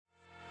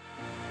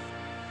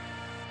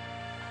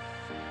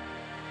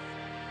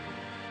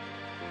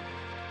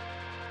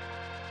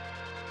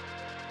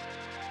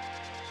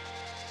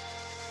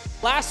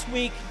Last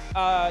week,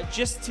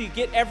 just to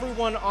get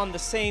everyone on the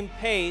same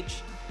page,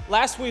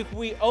 last week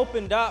we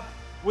opened up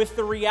with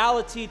the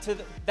reality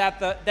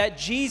that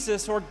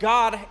Jesus or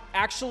God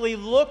actually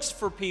looks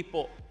for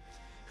people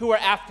who are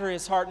after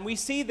his heart. And we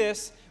see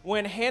this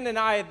when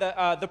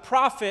Hananiah, the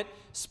prophet,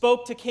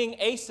 spoke to King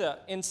Asa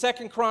in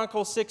 2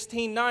 Chronicles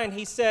 16:9.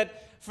 He said,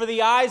 "For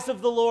the eyes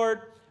of the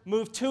Lord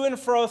move to and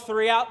fro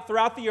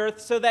throughout the earth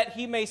so that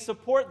he may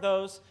support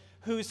those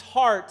whose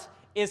heart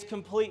is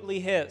completely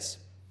his."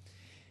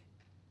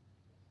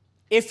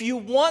 If you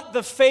want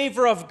the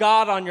favor of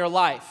God on your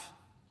life,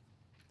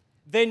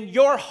 then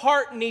your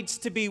heart needs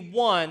to be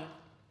one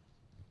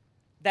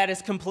that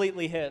is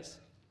completely his.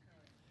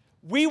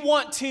 We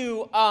want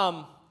to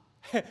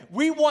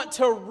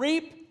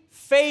reap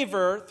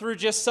favor through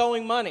just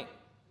sowing money.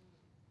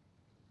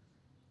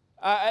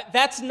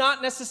 That's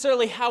not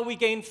necessarily how we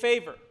gain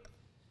favor.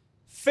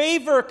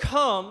 Favor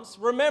comes,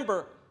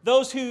 remember,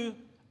 those who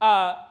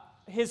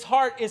his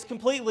heart is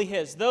completely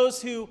his,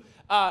 those who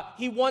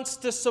he wants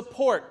to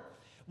support.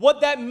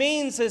 What that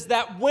means is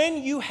that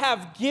when you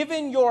have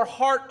given your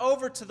heart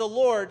over to the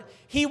Lord,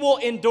 he will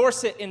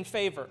endorse it in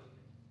favor.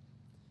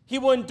 He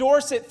will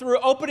endorse it through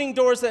opening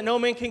doors that no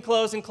man can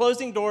close and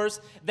closing doors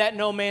that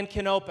no man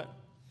can open.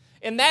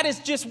 And that is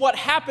just what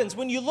happens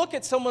when you look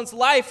at someone's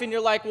life and you're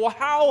like, well,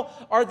 how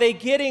are they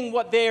getting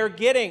what they are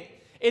getting?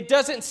 It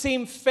doesn't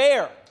seem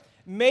fair.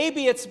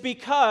 Maybe it's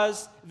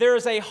because there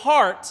is a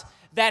heart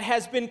that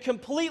has been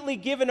completely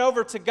given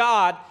over to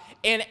God,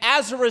 and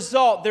as a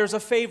result, there's a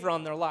favor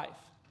on their life.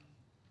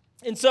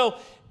 And so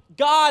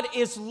God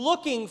is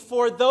looking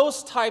for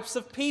those types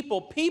of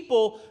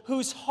people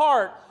whose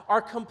heart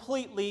are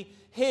completely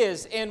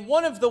his. And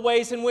one of the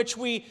ways in which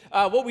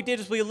what we did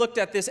is we looked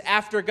at this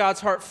after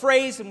God's heart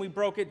phrase and we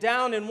broke it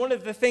down. And one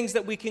of the things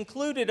that we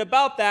concluded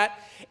about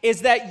that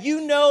is that you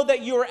know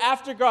that you are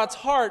after God's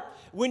heart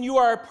when you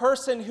are a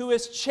person who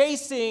is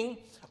chasing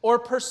or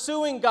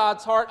pursuing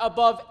God's heart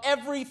above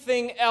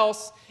everything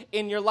else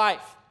in your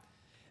life.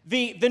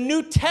 The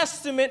New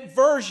Testament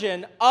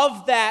version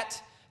of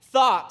that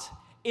thought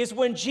is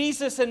when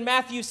Jesus in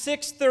Matthew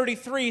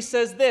 6:33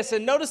 says this,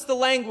 and notice the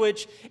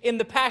language in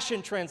the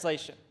Passion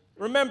Translation.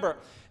 Remember,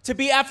 to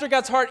be after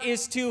God's heart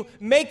is to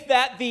make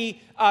that the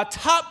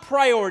top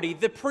priority,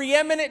 the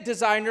preeminent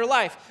desire in your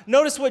life.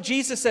 Notice what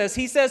Jesus says.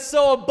 He says,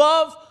 "So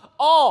above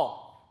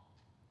all,"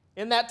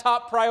 in that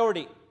top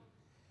priority,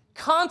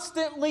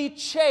 "constantly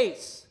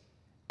chase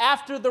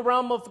after the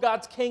realm of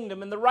God's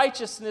kingdom and the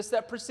righteousness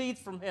that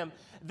proceeds from him.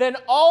 Then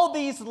all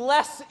these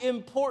less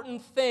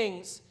important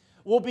things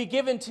will be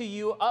given to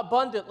you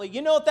abundantly."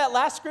 You know what that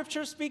last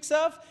scripture speaks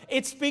of?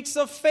 It speaks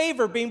of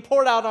favor being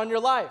poured out on your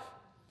life.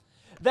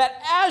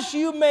 That as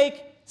you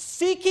make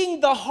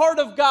seeking the heart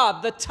of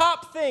God the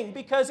top thing,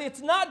 because it's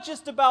not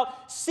just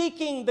about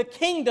seeking the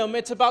kingdom,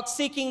 it's about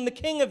seeking the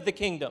king of the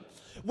kingdom.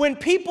 When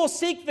people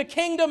seek the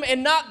kingdom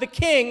and not the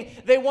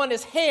king, they want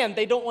his hand,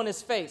 they don't want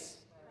his face.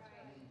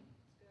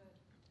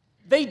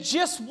 They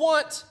just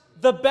want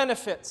the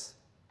benefits.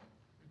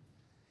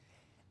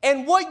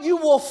 And what you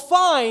will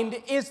find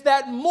is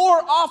that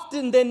more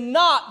often than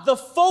not, the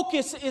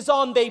focus is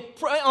on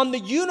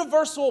the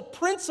universal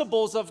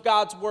principles of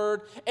God's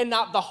word and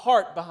not the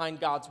heart behind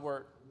God's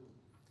word.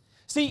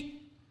 See,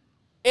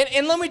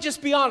 and let me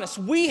just be honest,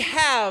 we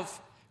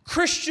have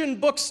Christian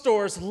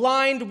bookstores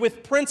lined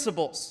with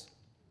principles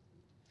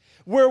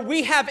where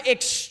we have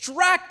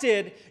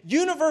extracted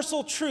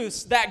universal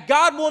truths that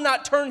God will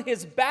not turn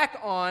his back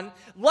on,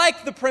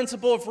 like the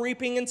principle of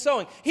reaping and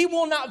sowing. He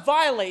will not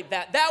violate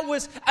that. That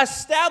was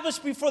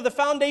established before the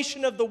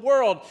foundation of the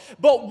world.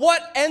 But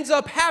what ends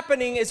up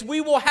happening is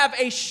we will have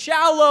a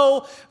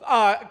shallow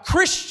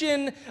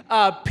Christian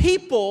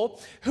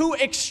people who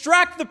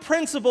extract the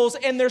principles,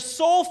 and their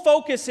sole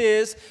focus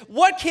is,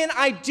 what can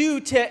I do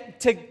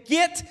to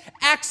get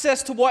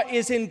access to what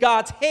is in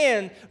God's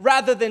hand,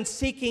 rather than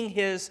seeking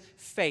his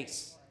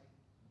face.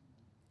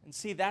 And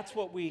see, that's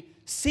what we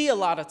see a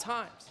lot of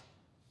times,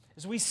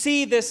 is we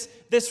see this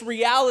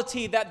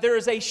reality that there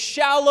is a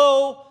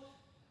shallow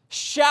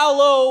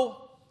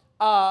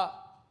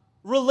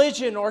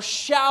religion or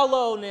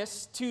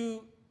shallowness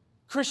to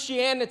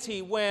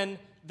Christianity when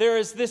there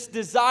is this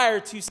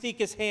desire to seek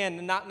his hand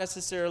and not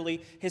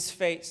necessarily his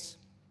face.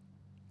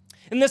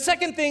 And the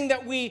second thing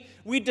that we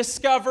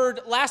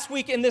discovered last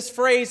week in this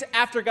phrase,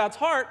 after God's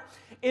heart,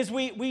 is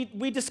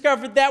we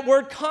discovered that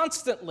word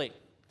constantly.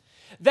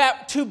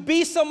 That to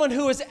be someone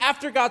who is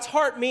after God's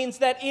heart means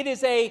that it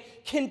is a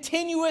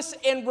continuous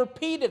and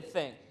repeated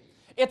thing.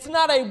 It's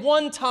not a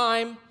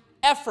one-time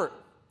effort.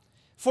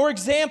 For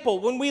example,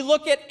 when we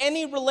look at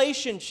any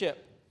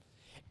relationship,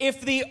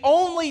 if the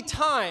only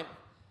time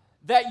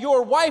that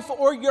your wife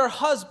or your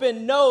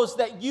husband knows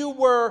that you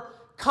were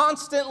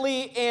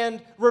constantly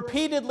and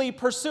repeatedly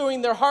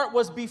pursuing their heart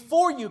was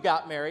before you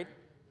got married,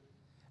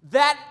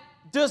 that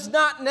does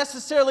not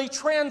necessarily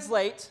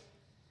translate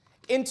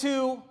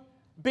into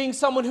being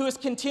someone who is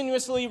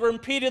continuously,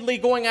 repeatedly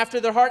going after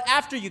their heart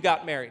after you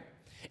got married.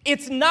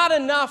 It's not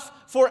enough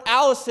for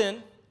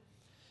Allison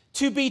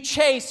to be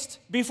chaste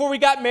before we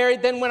got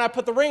married. Then when I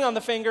put the ring on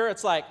the finger,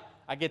 it's like,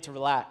 I get to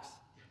relax.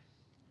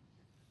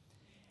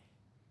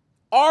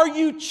 Are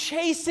you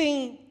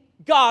chasing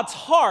God's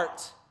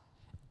heart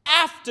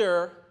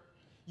after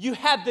you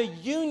had the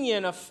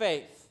union of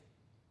faith,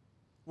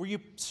 where you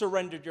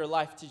surrendered your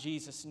life to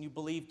Jesus and you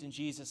believed in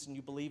Jesus and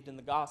you believed in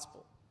the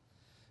gospel?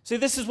 See,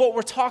 this is what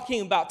we're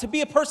talking about. To be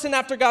a person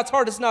after God's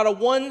heart is not a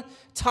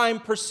one-time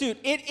pursuit.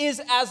 It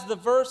is, as the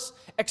verse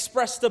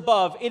expressed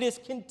above, it is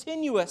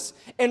continuous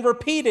and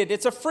repeated.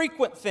 It's a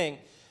frequent thing.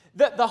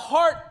 The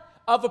heart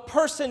of a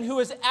person who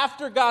is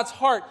after God's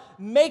heart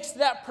makes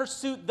that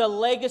pursuit the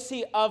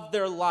legacy of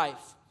their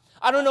life.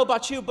 I don't know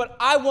about you, but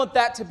I want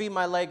that to be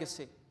my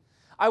legacy.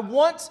 I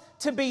want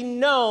to be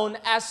known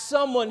as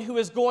someone who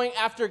is going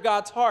after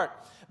God's heart.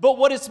 But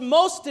what is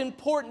most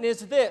important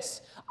is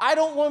this. I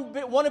don't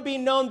want to be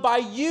known by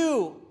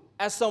you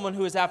as someone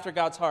who is after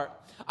God's heart.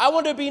 I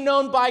want to be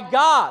known by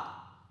God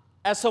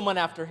as someone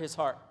after his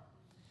heart.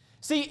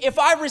 See, if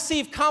I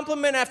receive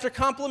compliment after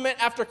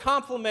compliment after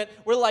compliment,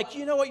 we're like,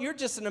 you know what, you're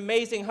just an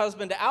amazing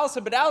husband to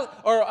Allison,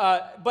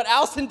 but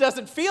Allison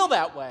doesn't feel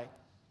that way.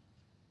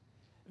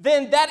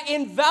 Then that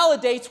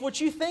invalidates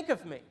what you think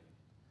of me.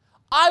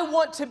 I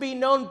want to be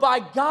known by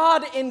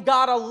God and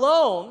God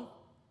alone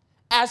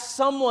as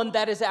someone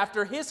that is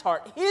after his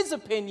heart. His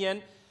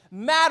opinion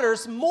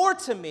matters more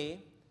to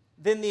me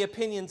than the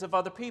opinions of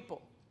other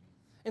people.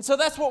 And so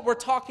that's what we're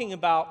talking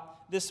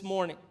about this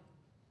morning.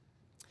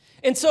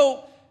 And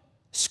so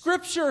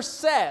Scripture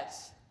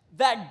says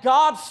that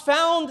God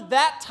found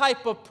that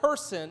type of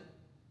person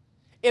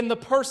in the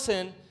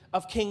person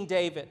of King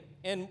David.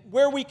 And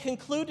where we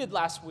concluded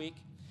last week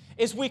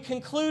is we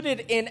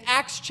concluded in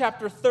Acts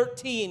chapter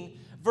 13,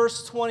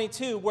 verse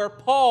 22, where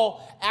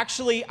Paul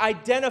actually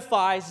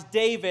identifies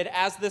David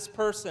as this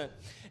person.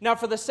 Now,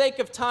 for the sake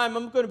of time,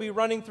 I'm going to be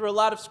running through a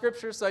lot of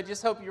scripture, so I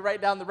just hope you write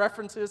down the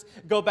references,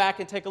 go back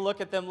and take a look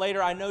at them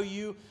later. I know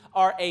you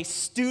are a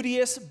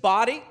studious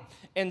body,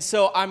 and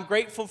so I'm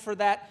grateful for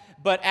that.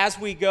 But as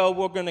we go,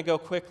 we're going to go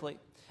quickly.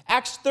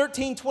 Acts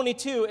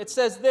 13:22, it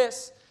says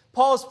this.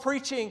 Paul is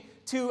preaching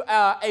to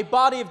a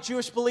body of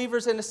Jewish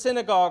believers in a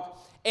synagogue.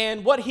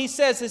 And what he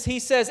says is, he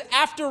says,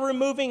 after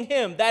removing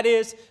him, that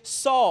is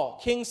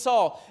Saul, King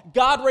Saul,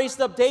 God raised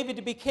up David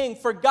to be king.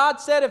 For God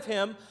said of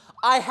him,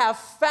 I have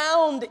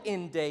found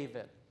in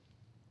David.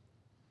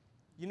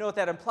 You know what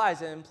that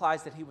implies? It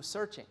implies that he was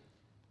searching.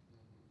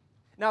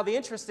 Now, the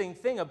interesting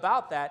thing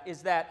about that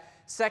is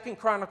that 2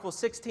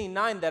 Chronicles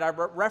 16:9 that I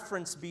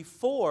referenced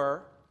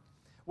before,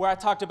 where I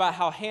talked about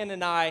how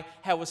Hananiah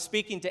was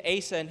speaking to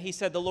Asa, and he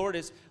said the Lord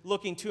is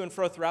looking to and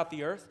fro throughout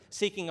the earth,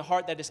 seeking a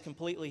heart that is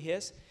completely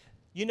his.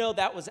 You know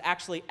that was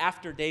actually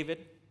after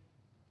David.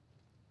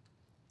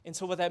 And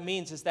so what that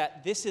means is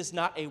that this is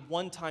not a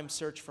one-time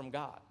search from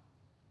God.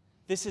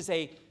 This is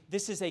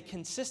a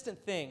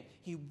consistent thing.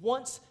 He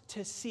wants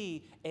to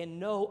see and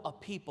know a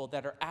people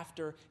that are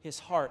after his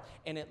heart.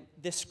 And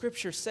this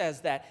scripture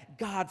says that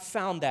God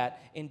found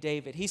that in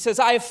David. He says,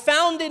 I have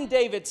found in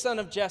David, son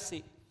of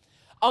Jesse,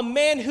 a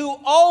man who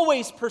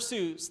always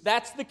pursues.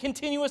 That's the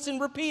continuous and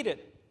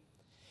repeated.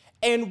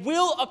 And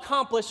will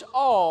accomplish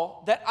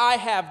all that I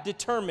have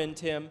determined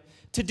him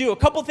to do. A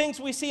couple things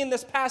we see in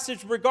this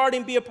passage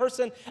regarding be a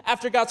person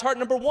after God's heart.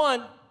 Number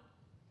one,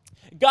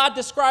 God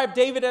described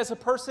David as a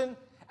person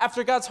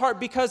after God's heart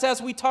because, as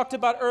we talked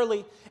about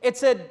early, it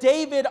said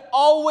David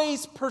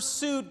always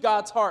pursued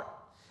God's heart.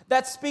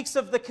 That speaks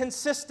of the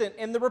consistent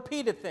and the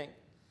repeated thing.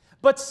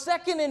 But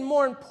second and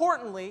more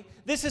importantly,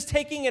 this is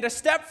taking it a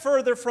step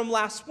further from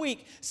last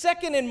week.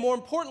 Second and more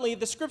importantly,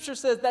 the scripture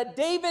says that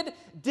David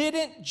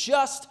didn't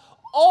just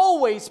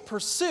always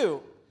pursue,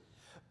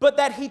 but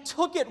that he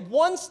took it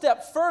one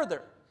step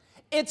further.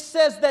 It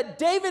says that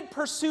David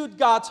pursued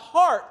God's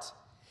heart,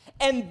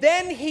 and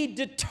then he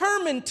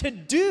determined to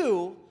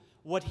do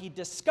what he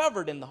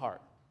discovered in the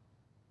heart.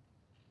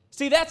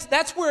 See,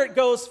 that's where it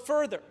goes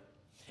further.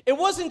 It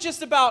wasn't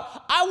just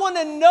about, I want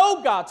to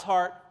know God's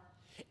heart.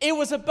 It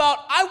was about,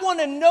 I want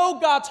to know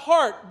God's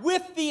heart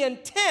with the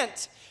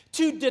intent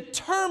to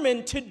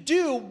determine to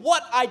do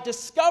what I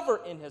discover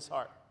in his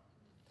heart.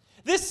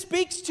 This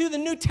speaks to the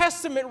New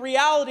Testament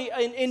reality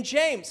in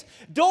James.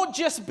 Don't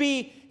just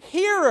be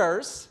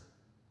hearers,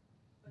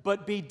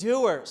 but be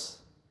doers.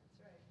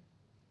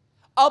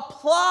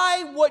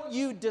 Apply what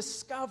you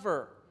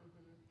discover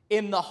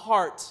in the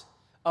heart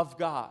of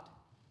God.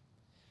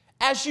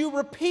 As you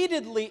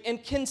repeatedly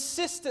and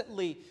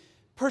consistently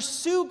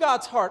pursue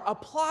God's heart,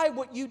 apply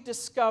what you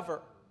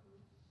discover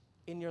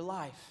in your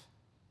life.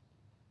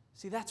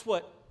 See, that's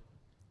what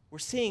we're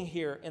seeing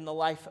here in the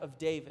life of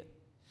David.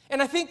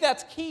 And I think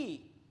that's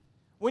key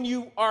when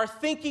you are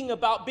thinking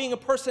about being a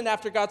person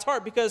after God's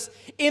heart, because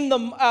in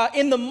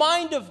the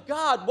mind of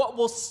God, what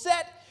will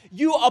set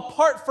you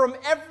apart from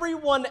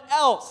everyone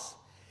else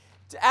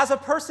as a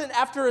person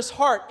after his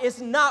heart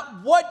is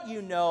not what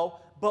you know,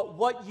 but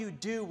what you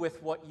do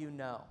with what you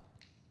know.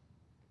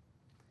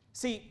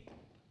 See,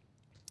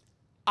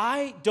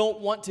 I don't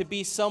want to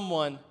be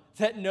someone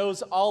that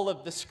knows all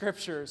of the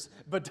scriptures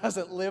but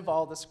doesn't live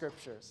all the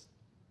scriptures.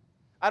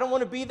 I don't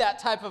want to be that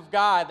type of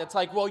guy that's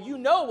like, well, you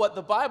know what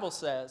the Bible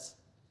says,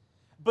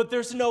 but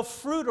there's no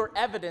fruit or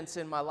evidence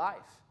in my life.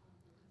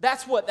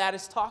 That's what that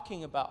is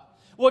talking about.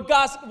 What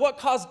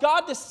caused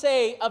God to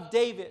say of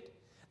David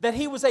that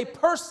he was a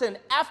person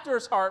after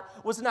his heart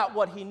was not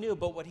what he knew,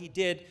 but what he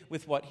did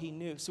with what he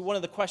knew. So one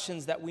of the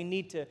questions that we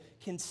need to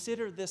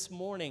consider this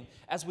morning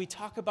as we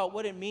talk about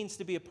what it means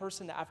to be a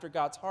person after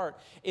God's heart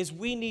is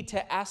we need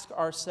to ask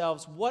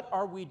ourselves, what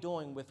are we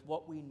doing with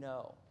what we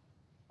know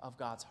of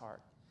God's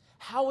heart?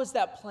 How is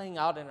that playing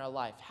out in our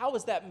life? How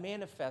is that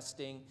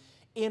manifesting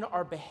in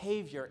our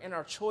behavior, in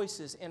our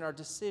choices, in our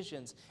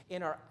decisions,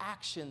 in our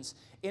actions,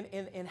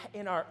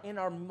 in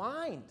our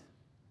mind?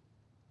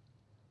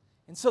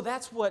 And so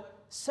that's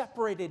what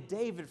separated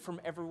David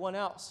from everyone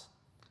else.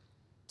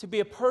 To be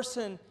a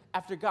person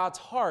after God's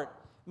heart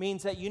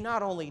means that you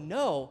not only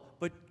know,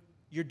 but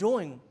you're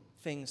doing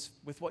things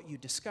with what you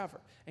discover.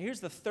 And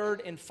here's the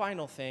third and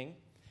final thing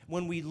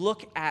when we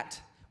look at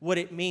what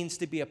it means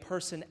to be a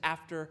person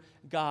after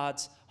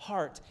God's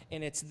heart,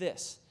 and it's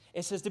this.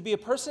 It says to be a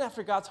person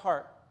after God's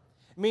heart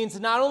means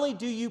not only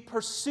do you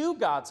pursue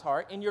God's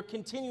heart, and you're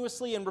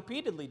continuously and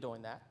repeatedly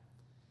doing that,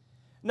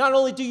 not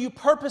only do you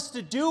purpose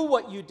to do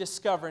what you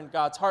discover in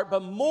God's heart,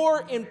 but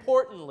more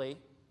importantly,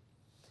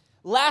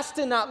 last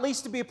and not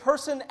least, to be a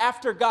person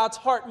after God's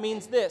heart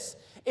means this.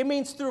 It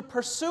means through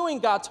pursuing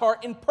God's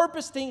heart and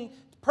purposing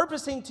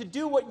to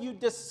do what you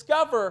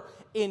discover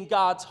in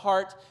God's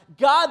heart,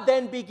 God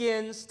then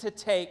begins to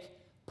take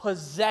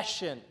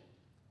possession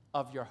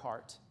of your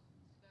heart.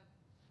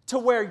 To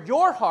where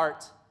your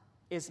heart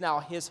is now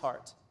His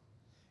heart.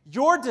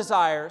 Your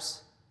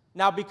desires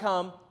now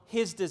become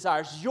His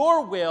desires.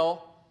 Your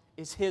will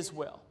is His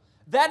will.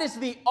 That is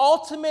the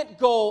ultimate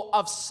goal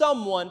of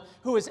someone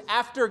who is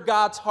after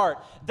God's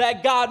heart.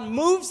 That God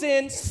moves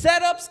in,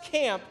 set up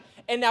camp,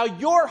 and now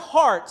your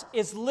heart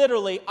is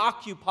literally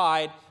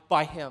occupied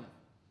by Him.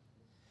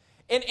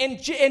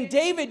 And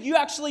David, you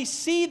actually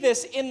see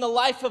this in the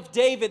life of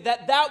David,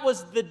 that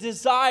was the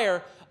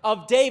desire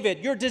of David.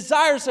 Your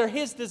desires are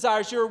his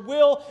desires. Your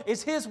will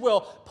is his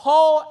will.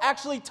 Paul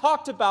actually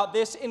talked about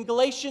this in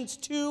Galatians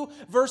 2,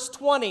 verse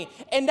 20.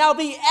 And now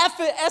the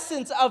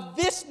essence of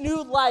this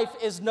new life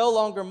is no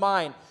longer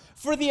mine.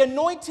 For the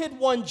anointed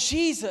one,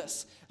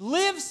 Jesus,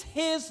 lives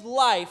his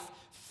life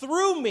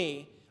through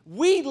me.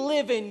 We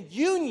live in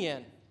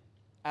union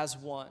as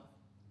one.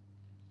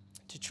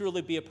 To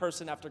truly be a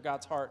person after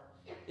God's heart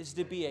is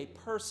to be a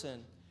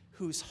person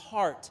whose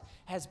heart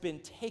has been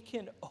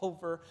taken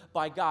over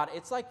by God.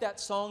 It's like that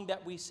song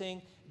that we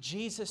sing,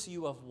 Jesus,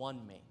 you have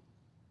won me.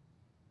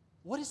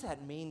 What does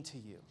that mean to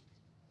you?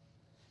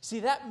 See,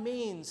 that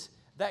means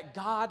that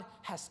God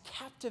has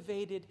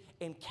captivated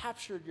and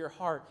captured your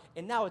heart,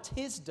 and now it's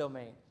His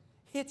domain.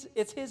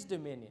 It's His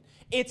dominion.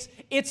 It's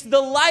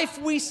the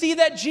life we see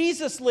that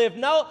Jesus lived.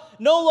 No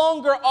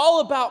longer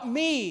all about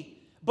me,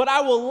 but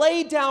I will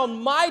lay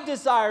down my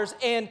desires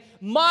and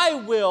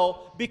my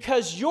will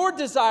because your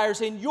desires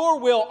and your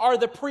will are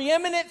the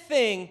preeminent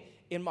thing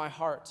in my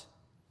heart.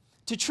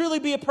 To truly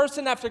be a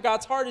person after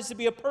God's heart is to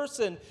be a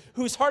person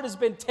whose heart has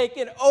been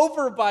taken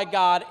over by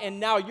God, and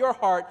now your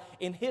heart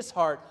and His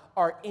heart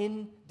are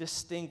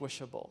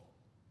indistinguishable.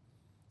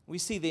 We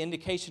see the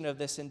indication of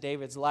this in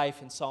David's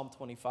life in Psalm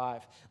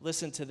 25.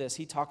 Listen to this.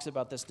 He talks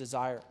about this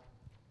desire.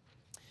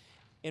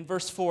 In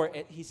verse 4,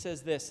 he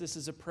says this. This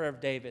is a prayer of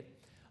David.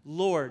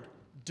 Lord,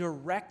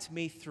 direct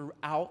me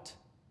throughout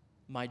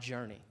my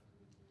journey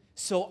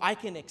so I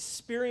can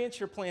experience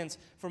your plans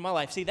for my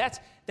life. See, that's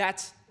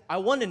I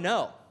want to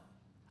know.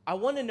 I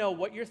want to know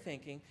what you're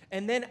thinking.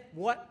 And then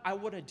what I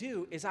want to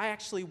do is I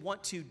actually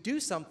want to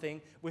do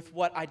something with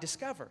what I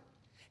discover.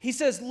 He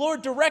says,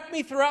 Lord, direct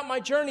me throughout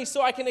my journey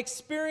so I can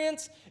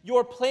experience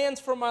your plans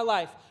for my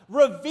life.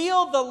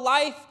 Reveal the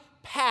life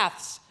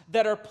paths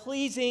that are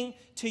pleasing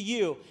to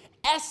you.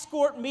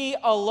 Escort me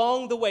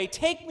along the way.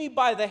 Take me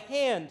by the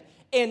hand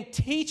and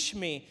teach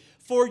me.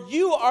 For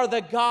you are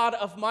the God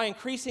of my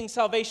increasing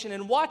salvation.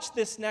 And watch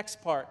this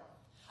next part.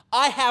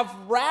 I have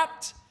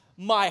wrapped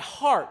my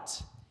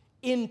heart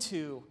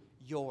into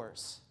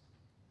yours.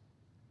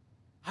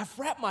 I've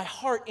wrapped my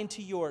heart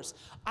into yours.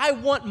 I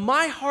want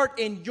my heart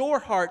and your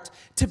heart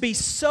to be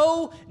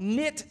so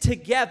knit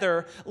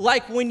together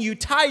like when you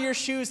tie your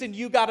shoes and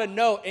you got a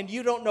note and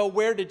you don't know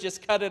where to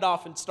just cut it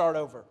off and start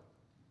over.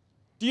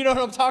 Do you know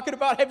what I'm talking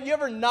about? Have you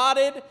ever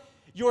knotted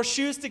your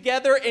shoes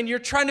together and you're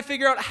trying to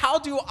figure out how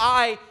do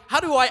I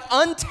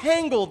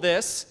untangle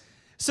this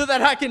so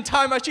that I can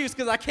tie my shoes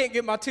because I can't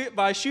get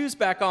my shoes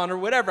back on or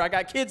whatever. I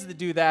got kids to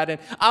do that,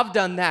 and I've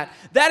done that.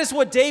 That is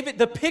what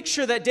the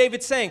picture that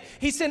David's saying.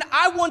 He said,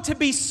 I want to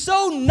be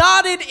so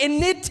knotted and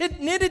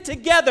knitted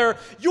together,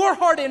 your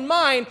heart and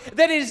mine,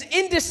 that it is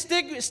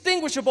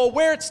indistinguishable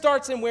where it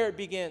starts and where it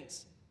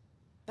begins.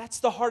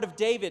 That's the heart of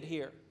David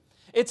here.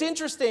 It's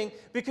interesting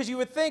because you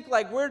would think,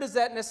 like, where does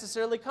that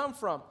necessarily come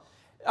from?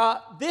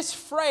 this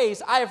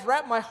phrase, I have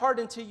wrapped my heart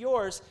into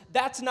yours,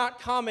 that's not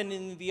common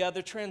in the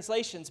other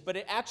translations, but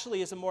it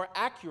actually is a more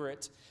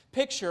accurate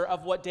picture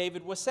of what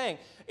David was saying.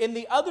 In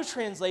the other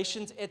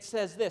translations, it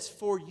says this,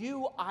 for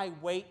you I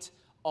wait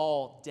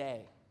all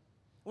day.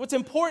 What's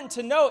important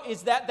to note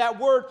is that that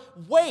word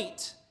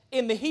wait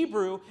in the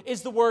Hebrew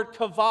is the word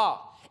kavah.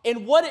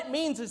 And what it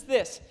means is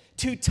this,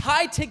 to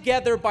tie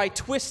together by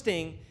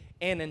twisting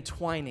and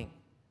entwining.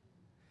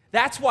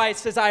 That's why it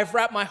says, I have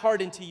wrapped my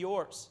heart into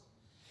yours.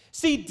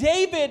 See,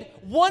 David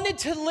wanted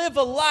to live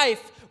a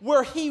life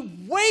where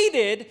he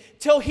waited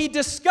till he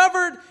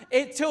discovered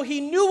it, till he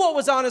knew what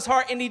was on his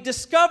heart and he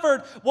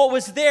discovered what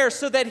was there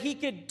so that he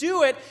could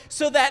do it,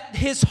 so that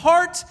his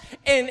heart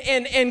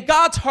and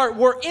God's heart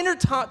were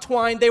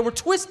intertwined, they were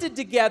twisted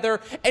together,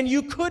 and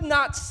you could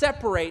not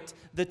separate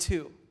the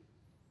two.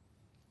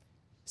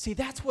 See,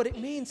 that's what it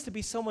means to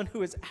be someone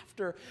who is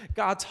after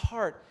God's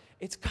heart.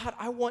 It's, God,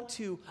 I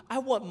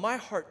want my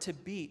heart to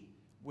beat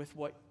with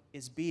what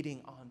is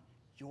beating on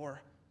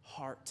your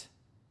heart.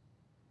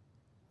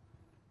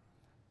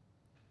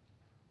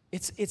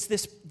 It's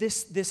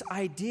this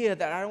idea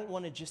that I don't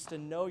want to just to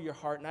know your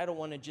heart and I don't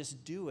want to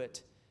just do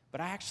it,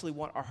 but I actually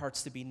want our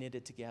hearts to be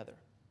knitted together.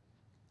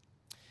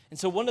 And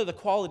so one of the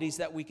qualities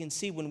that we can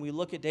see when we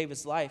look at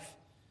David's life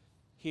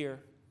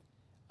here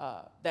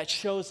that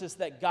shows us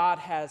that God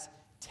has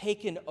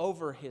taken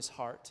over his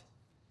heart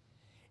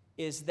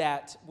is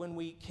that when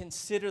we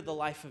consider the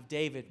life of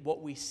David,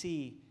 what we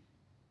see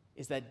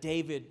is that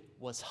David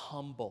was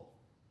humble.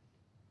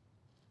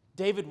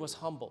 David was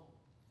humble.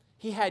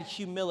 He had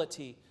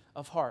humility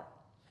of heart.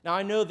 Now,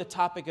 I know the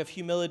topic of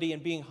humility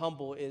and being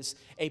humble is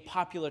a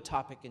popular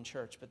topic in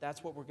church, but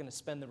that's what we're going to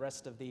spend the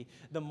rest of the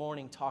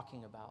morning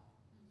talking about.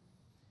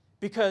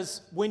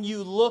 Because when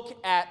you look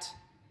at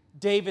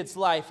David's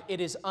life,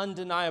 it is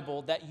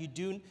undeniable that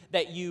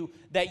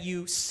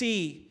you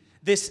see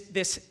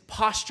this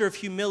posture of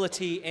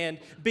humility and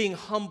being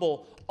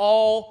humble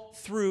all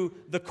through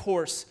the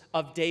course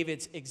of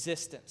David's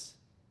existence.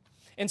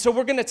 And so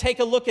we're going to take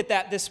a look at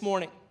that this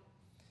morning.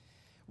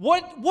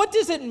 What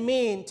does it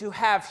mean to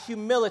have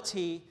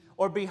humility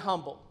or be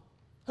humble?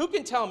 Who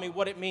can tell me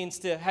what it means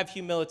to have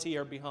humility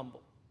or be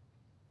humble?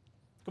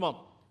 Come on.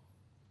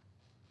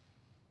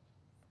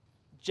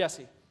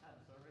 Jesse.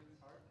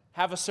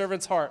 Have a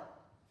servant's heart.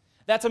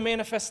 That's a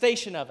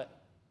manifestation of it,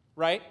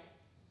 right?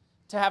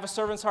 To have a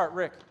servant's heart.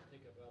 Rick.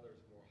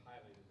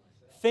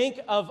 Think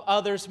of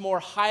others more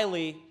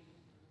highly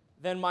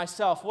than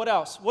myself. What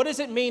else? What does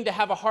it mean to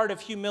have a heart of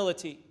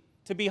humility,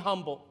 to be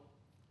humble?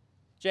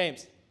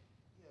 James.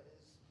 Yeah,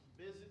 it's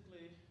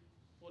basically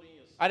putting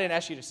yourself. I didn't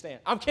ask you to stand.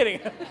 I'm kidding.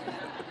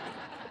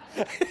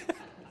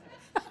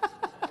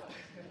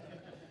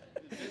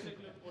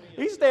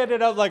 He's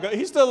standing up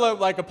he's still up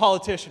like a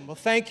politician. Well,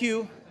 thank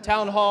you,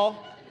 Town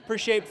Hall.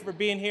 Appreciate for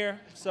being here.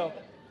 So.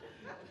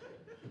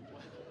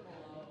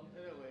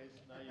 Anyways,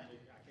 now you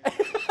make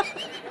it.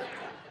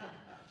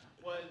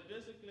 Well, it's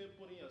basically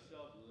putting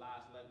yourself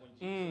last, like when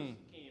Jesus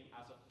came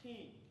as a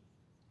king,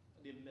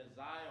 the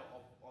Messiah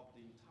of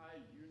the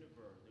entire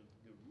universe,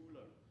 the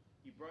ruler.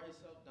 He brought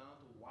himself down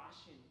to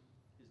washing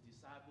his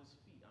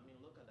disciples' feet. I mean,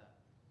 look at that.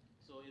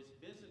 So it's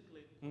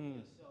basically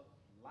putting yourself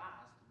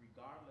last,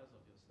 regardless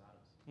of your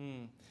status.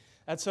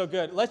 That's so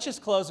good. Let's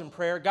just close in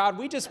prayer. God,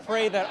 we just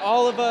pray that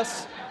all of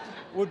us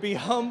would be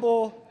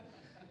humble.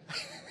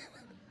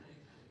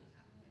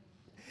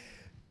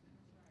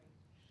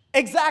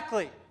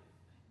 Exactly.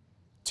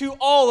 To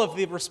all of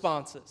the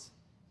responses.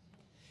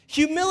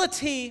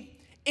 Humility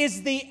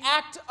is the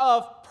act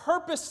of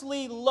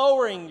purposely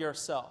lowering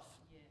yourself.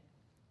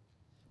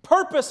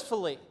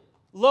 Purposefully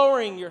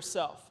lowering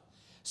yourself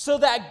so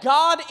that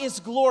God is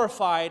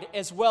glorified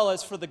as well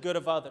as for the good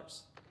of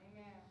others.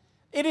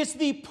 It is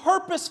the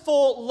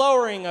purposeful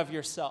lowering of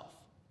yourself.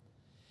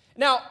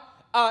 Now,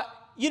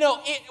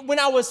 when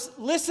I was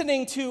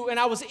listening to and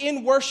I was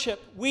in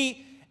worship,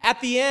 at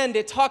the end,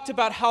 it talked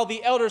about how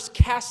the elders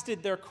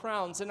casted their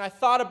crowns. And I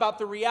thought about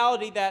the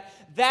reality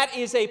that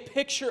is a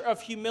picture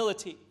of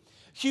humility.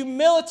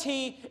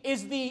 Humility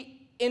is the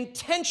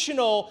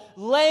intentional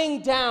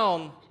laying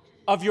down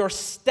of your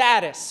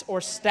status or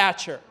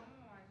stature.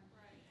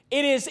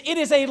 It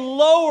is a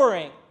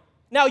lowering.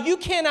 Now, you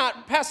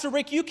cannot, Pastor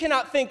Rick, you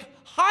cannot think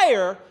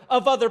higher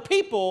of other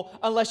people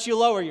unless you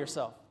lower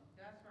yourself.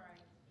 That's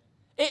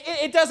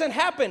right. It doesn't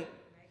happen.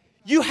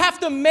 You have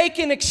to make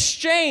an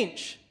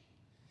exchange.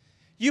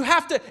 You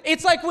have to,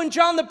 it's like when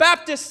John the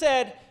Baptist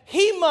said,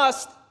 he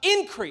must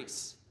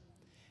increase,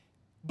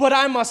 but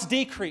I must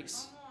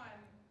decrease.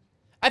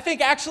 I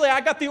think actually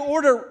I got the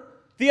order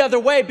the other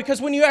way,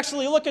 because when you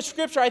actually look at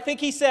Scripture, I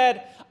think he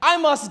said, I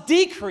must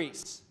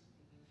decrease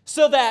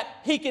so that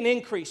he can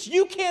increase.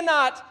 You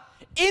cannot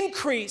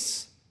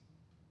increase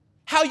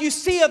how you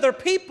see other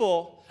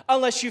people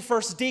unless you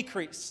first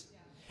decrease.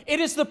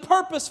 It is the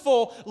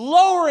purposeful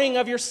lowering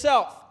of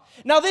yourself.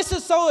 Now, this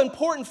is so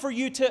important for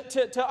you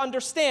to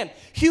understand.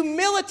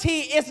 Humility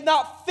is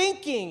not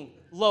thinking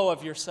low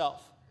of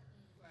yourself.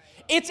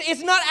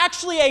 it's not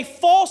actually a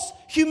false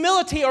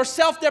humility or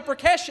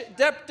self-deprecation.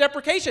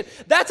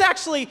 That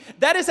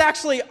is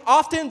actually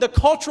often the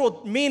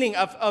cultural meaning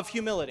of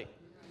humility.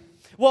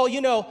 Well,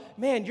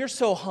 man, you're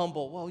so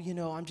humble.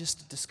 Well, I'm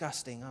just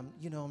disgusting.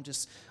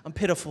 I'm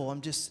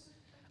pitiful.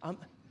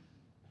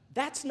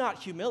 That's not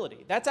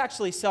humility. That's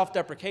actually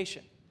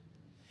self-deprecation.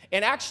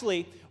 And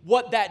actually,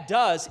 what that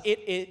does,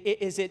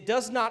 it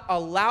does not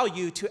allow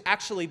you to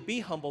actually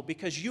be humble,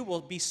 because you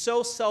will be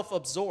so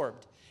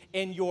self-absorbed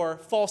in your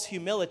false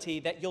humility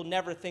that you'll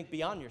never think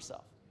beyond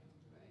yourself.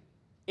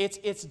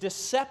 It's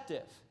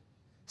deceptive.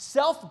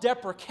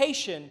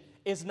 Self-deprecation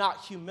is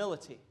not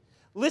humility.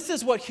 This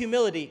is what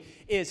humility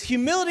is.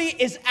 Humility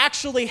is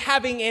actually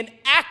having an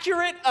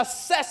accurate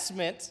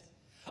assessment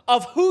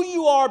of who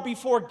you are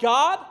before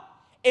God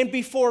and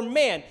before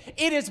man.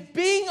 It is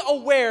being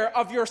aware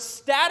of your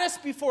status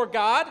before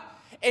God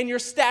and your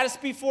status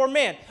before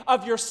man,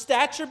 of your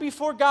stature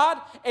before God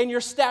and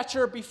your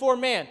stature before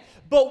man.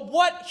 But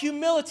what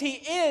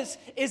humility is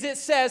it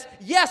says,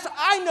 yes,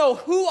 I know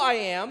who I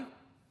am,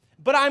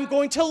 but I'm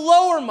going to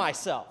lower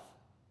myself.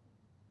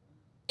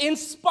 In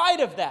spite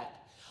of that,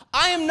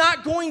 I am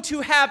not going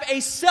to have a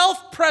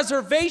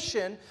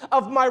self-preservation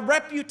of my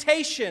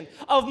reputation,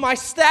 of my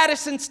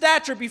status and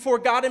stature before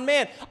God and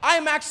man. I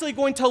am actually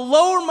going to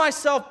lower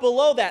myself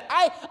below that.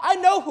 I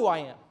know who I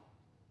am.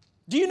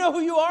 Do you know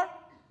who you are?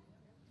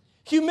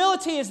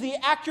 Humility is the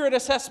accurate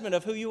assessment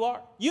of who you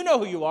are. You know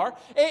who you are.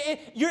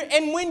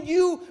 And when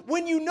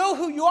you know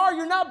who you are,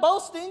 you're not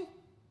boasting.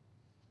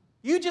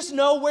 You just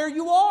know where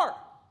you are.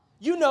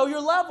 You know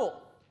your level.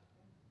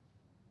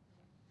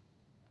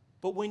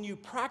 But when you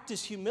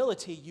practice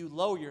humility, you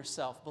lower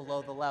yourself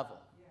below the level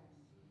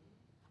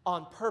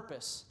on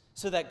purpose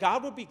so that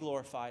God would be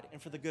glorified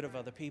and for the good of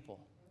other people.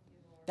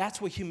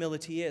 That's what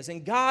humility is.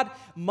 And God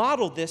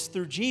modeled this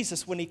through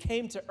Jesus when he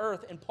came to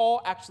earth, and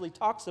Paul actually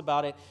talks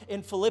about it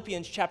in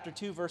Philippians chapter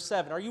 2, verse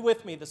 7. Are you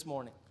with me this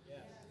morning? Yes.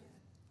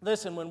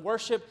 Listen, when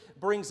worship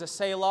brings a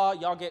Selah,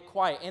 y'all get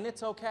quiet, and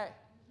it's okay.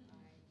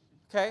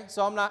 Okay?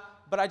 So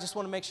but I just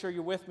want to make sure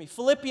you're with me.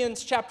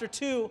 Philippians chapter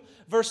 2,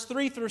 verse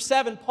 3 through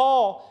 7,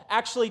 Paul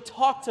actually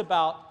talked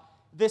about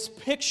this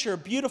picture,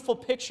 beautiful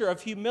picture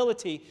of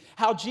humility,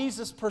 how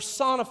Jesus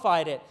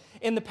personified it.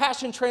 In the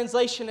Passion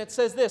Translation, it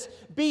says this: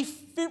 be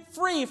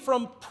free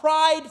from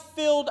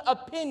pride-filled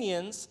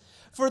opinions,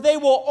 for they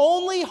will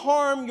only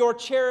harm your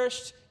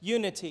cherished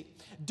unity.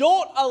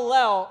 Don't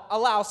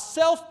allow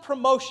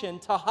self-promotion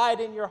to hide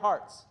in your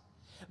hearts,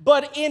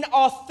 but in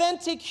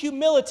authentic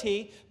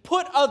humility,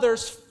 put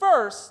others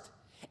first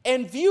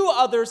and view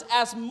others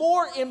as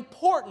more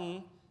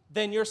important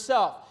than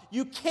yourself.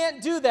 You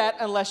can't do that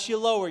unless you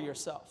lower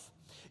yourself.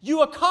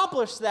 You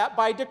accomplish that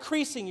by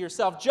decreasing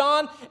yourself.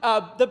 John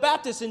the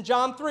Baptist in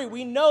John 3,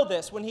 we know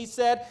this when he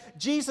said,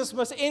 Jesus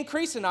must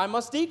increase and I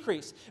must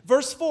decrease.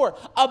 Verse 4,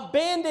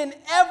 abandon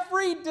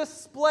every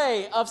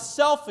display of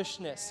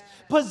selfishness.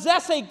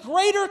 Possess a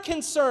greater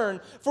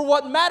concern for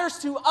what matters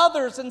to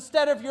others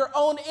instead of your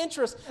own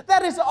interests.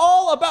 That is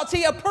all about,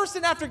 see, a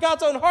person after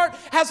God's own heart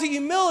has a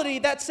humility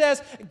that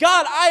says,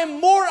 God, I am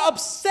more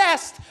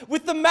obsessed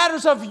with the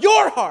matters of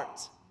your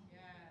heart.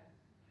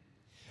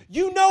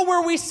 You know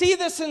where we see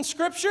this in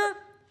Scripture?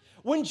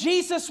 When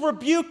Jesus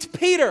rebuked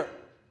Peter.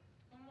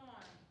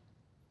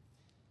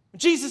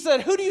 Jesus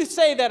said, who do you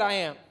say that I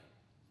am?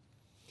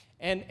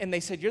 And they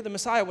said, you're the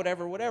Messiah,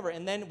 whatever.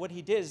 And then what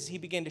he did is he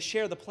began to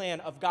share the plan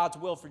of God's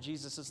will for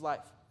Jesus'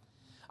 life.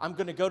 I'm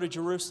going to go to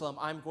Jerusalem.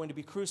 I'm going to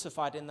be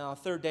crucified. And on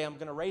the third day, I'm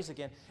going to rise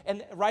again.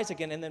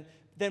 And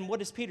then what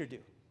does Peter do?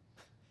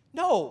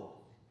 No,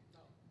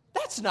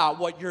 that's not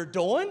what you're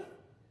doing.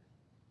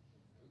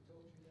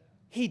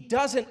 He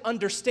doesn't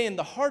understand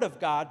the heart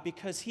of God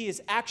because he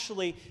is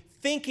actually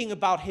thinking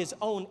about his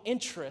own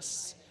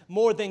interests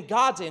more than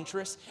God's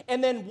interests.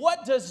 And then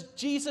what does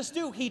Jesus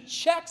do? He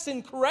checks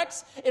and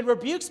corrects and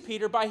rebukes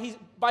Peter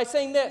by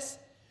saying this: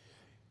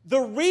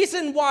 the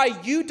reason why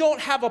you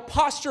don't have a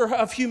posture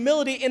of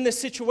humility in this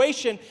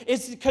situation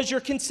is because you're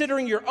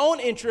considering your own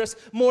interests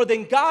more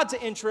than God's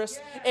interests.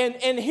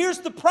 And here's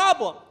the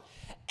problem.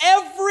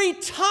 Every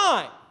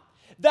time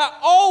that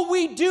all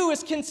we do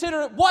is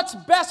consider what's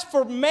best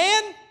for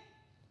man,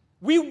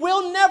 we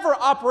will never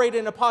operate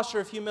in a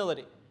posture of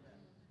humility.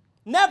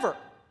 Never.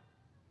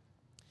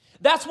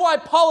 That's why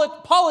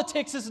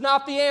politics is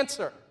not the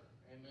answer.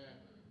 Amen.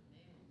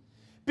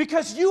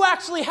 Because you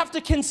actually have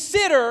to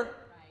consider,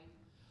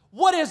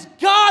 what does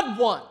God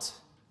want?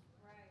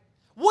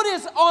 What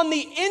is on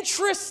the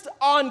interest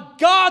on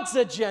God's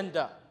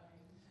agenda?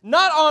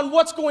 Not on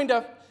what's going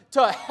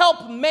to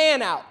help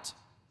man out.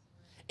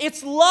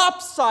 It's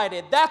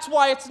lopsided. That's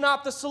why it's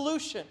not the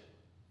solution.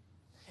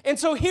 And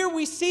so here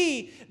we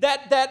see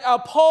that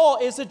Paul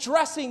is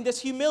addressing this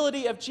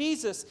humility of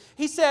Jesus.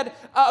 He said,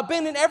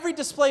 abandon every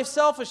display of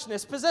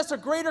selfishness. Possess a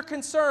greater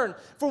concern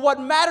for what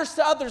matters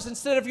to others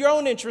instead of your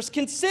own interests.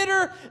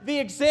 Consider the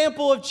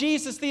example of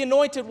Jesus, the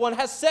Anointed One,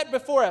 has set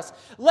before us.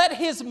 Let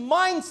his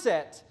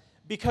mindset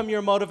become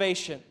your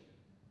motivation.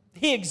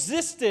 He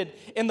existed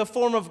in the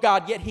form of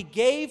God, yet he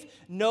gave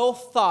no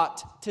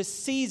thought to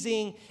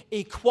seizing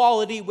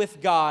equality with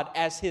God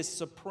as his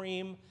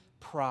supreme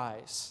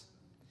prize.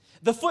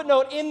 The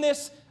footnote in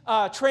this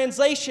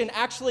translation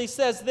actually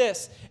says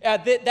this,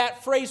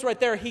 that phrase right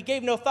there, he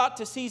gave no thought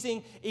to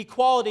seizing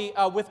equality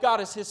with God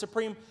as his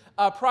supreme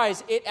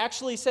prize. It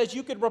actually says,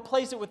 you could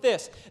replace it with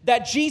this,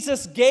 that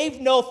Jesus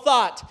gave no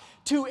thought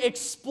to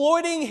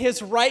exploiting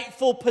his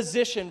rightful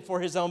position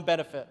for his own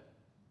benefit.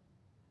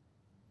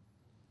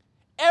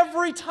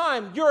 Every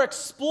time you're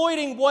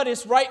exploiting what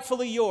is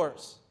rightfully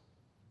yours,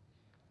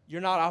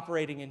 you're not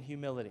operating in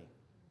humility,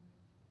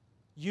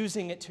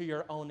 using it to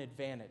your own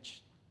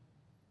advantage,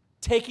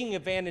 taking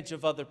advantage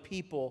of other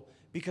people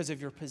because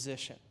of your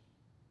position.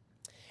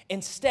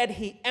 Instead,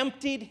 he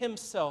emptied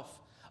himself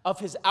of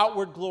his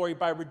outward glory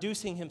by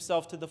reducing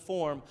himself to the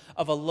form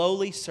of a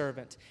lowly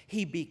servant.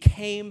 He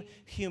became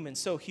human.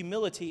 So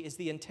humility is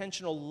the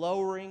intentional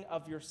lowering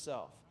of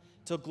yourself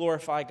to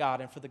glorify God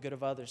and for the good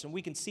of others. And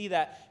we can see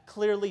that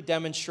clearly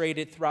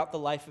demonstrated throughout the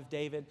life of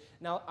David.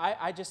 Now,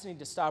 I just need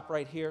to stop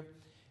right here.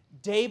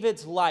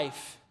 David's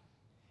life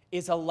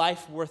is a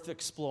life worth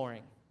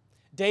exploring.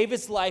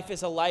 David's life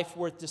is a life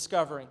worth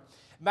discovering.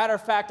 Matter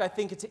of fact, I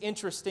think it's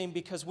interesting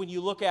because when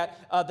you look at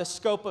the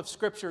scope of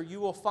Scripture, you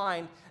will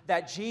find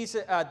that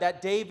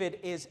that David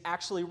is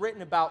actually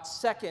written about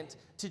second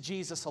to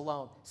Jesus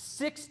alone.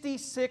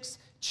 66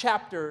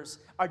 chapters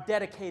are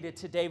dedicated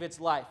to David's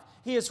life.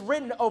 He has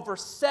written over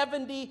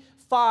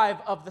 75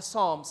 of the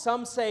Psalms.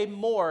 Some say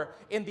more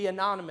in the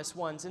anonymous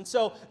ones. And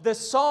so the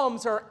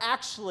Psalms are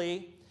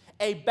actually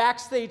a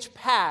backstage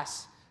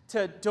pass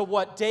to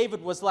what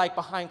David was like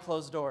behind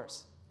closed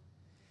doors.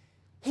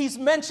 He's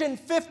mentioned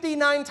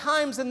 59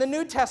 times in the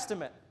New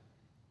Testament.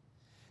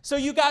 So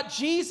you got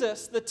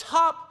Jesus, the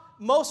top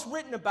most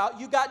written about.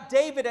 You got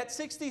David at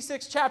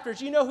 66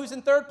 chapters. You know who's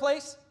in third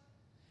place?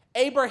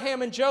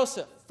 Abraham and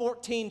Joseph,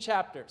 14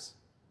 chapters.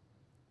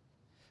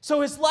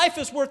 So his life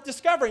is worth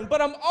discovering.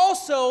 But I'm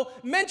also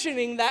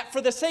mentioning that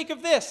for the sake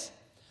of this.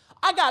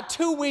 I got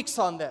 2 weeks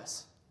on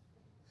this.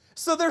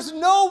 So there's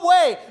no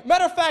way.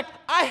 Matter of fact,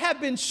 I have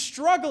been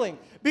struggling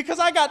because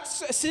I got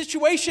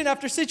situation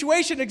after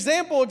situation,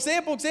 example.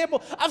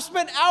 I've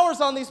spent hours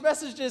on these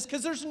messages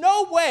because there's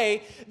no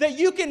way that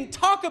you can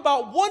talk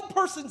about one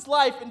person's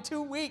life in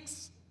 2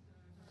 weeks.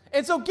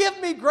 And so give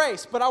me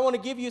grace, but I want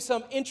to give you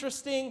some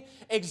interesting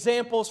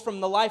examples from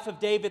the life of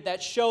David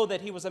that show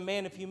that he was a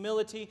man of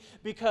humility,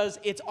 because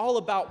it's all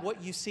about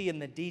what you see in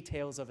the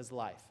details of his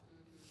life.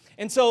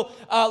 And so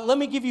let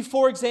me give you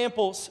 4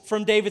 examples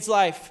from David's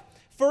life.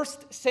 1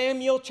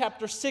 Samuel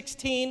chapter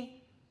 16,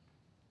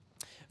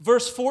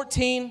 verse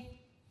 14.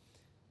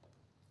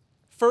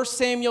 1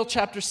 Samuel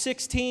chapter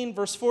 16,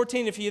 verse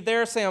 14. If you're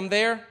there, say I'm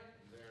there.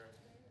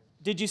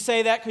 Did you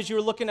say that because you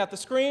were looking at the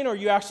screen, or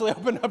you actually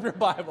opened up your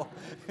Bible?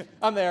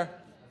 I'm there.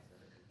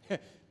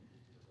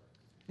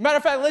 Matter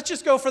of fact, let's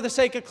just go for the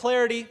sake of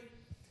clarity.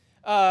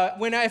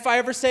 If I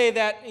ever say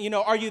that,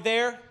 are you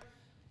there?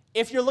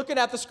 If you're looking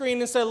at the screen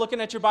instead of looking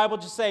at your Bible,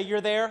 just say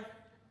you're there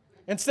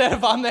instead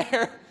of I'm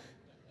there,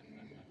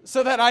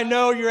 so that I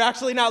know you're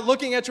actually not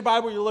looking at your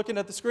Bible, you're looking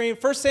at the screen.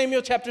 1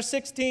 Samuel chapter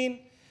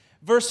 16,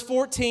 verse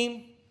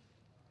 14.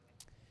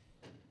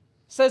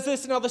 Says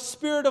this, now the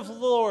Spirit of the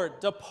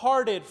Lord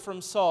departed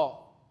from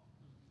Saul,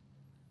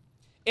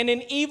 and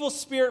an evil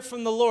spirit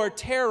from the Lord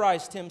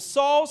terrorized him.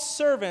 Saul's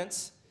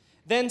servants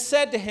then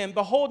said to him,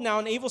 behold, now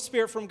an evil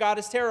spirit from God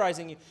is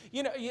terrorizing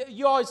you.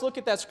 You always look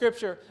at that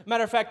scripture.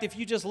 Matter of fact, if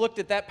you just looked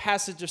at that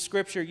passage of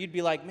scripture, you'd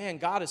be like, man,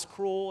 God is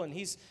cruel and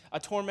he's a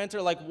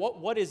tormentor. Like,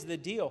 what is the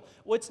deal?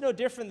 Well, it's no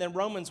different than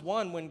Romans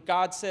 1 when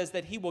God says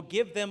that he will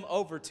give them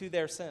over to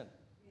their sin.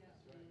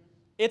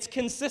 It's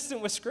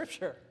consistent with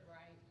scripture.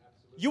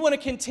 You want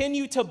to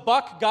continue to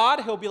buck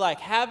God, he'll be like,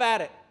 have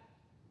at it.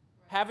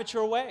 Have it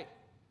your way.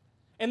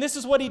 And this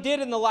is what he did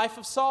in the life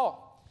of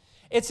Saul.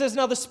 It says,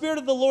 now the Spirit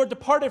of the Lord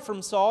departed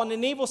from Saul, and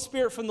an evil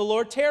spirit from the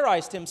Lord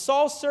terrorized him.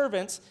 Saul's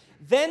servants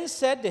then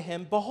said to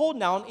him, behold,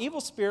 now an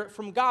evil spirit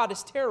from God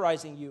is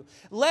terrorizing you.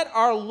 Let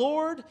our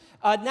Lord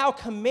now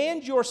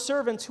command your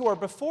servants who are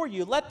before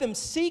you. Let them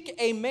seek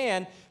a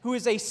man who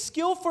is a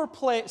skillful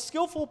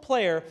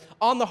player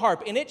on the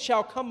harp. And it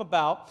shall come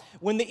about,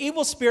 when the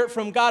evil spirit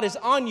from God is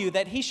on you,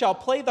 that he shall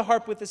play the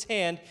harp with his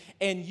hand,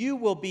 and you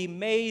will be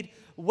made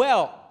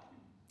well.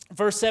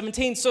 Verse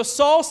 17, so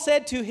Saul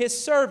said to his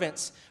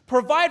servants,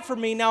 provide for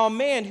me now a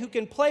man who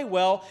can play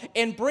well,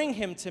 and bring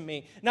him to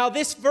me. Now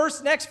this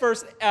next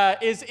verse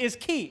is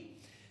key.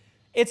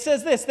 It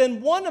says this,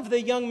 then one of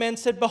the young men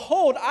said,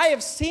 behold, I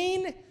have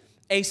seen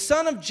a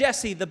son of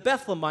Jesse the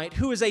Bethlehemite,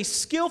 who is a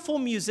skillful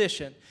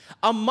musician,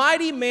 a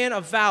mighty man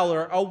of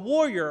valor, a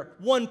warrior,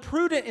 one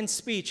prudent in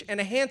speech, and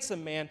a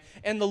handsome man,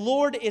 and the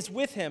Lord is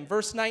with him.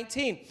 Verse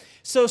 19,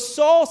 so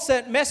Saul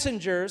sent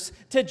messengers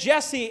to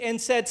Jesse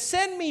and said,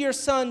 send me your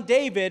son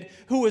David,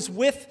 who is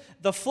with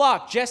the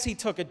flock. Jesse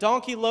took a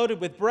donkey loaded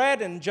with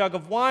bread and a jug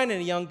of wine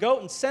and a young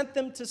goat and sent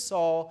them to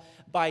Saul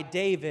by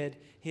David,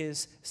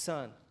 his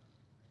son.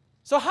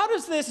 So how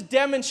does this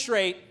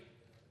demonstrate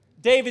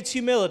David's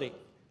humility?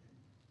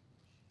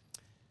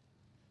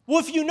 Well,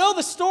 if you know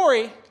the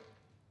story,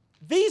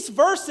 these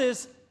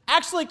verses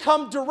actually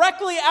come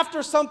directly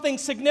after something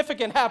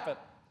significant happened.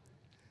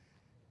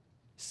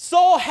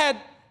 Saul had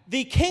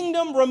the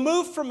kingdom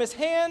removed from his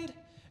hand.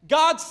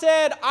 God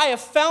said, I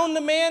have found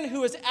a man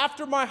who is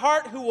after my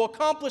heart, who will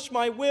accomplish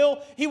my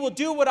will. He will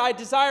do what I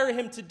desire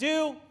him to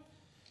do.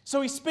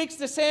 So he speaks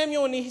to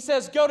Samuel and he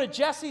says, go to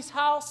Jesse's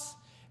house.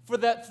 For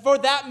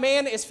that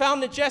man is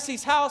found at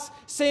Jesse's house.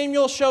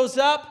 Samuel shows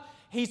up.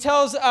 He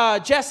tells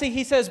Jesse,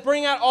 he says,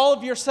 bring out all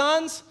of your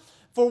sons,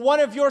 for one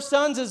of your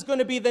sons is going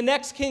to be the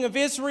next king of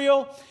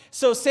Israel.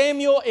 So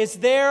Samuel is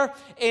there,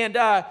 and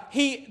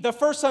the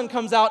first son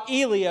comes out,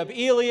 Eliab.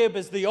 Eliab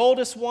is the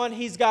oldest one.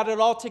 He's got it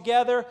all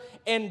together,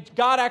 and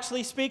God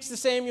actually speaks to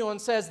Samuel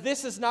and says,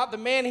 this is not the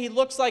man. He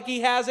looks like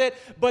he has it,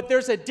 but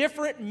there's a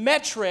different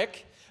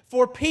metric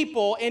for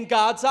people in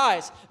God's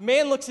eyes.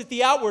 Man looks at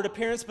the outward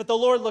appearance, but the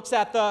Lord looks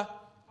at the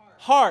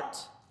heart.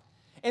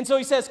 And so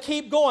he says,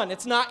 keep going.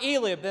 It's not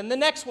Eliab. Then the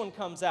next one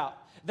comes out.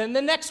 Then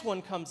the next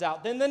one comes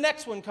out. Then the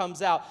next one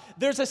comes out.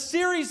 There's a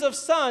series of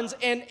sons,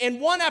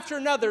 and one after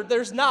another,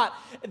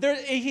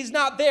 he's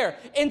not there.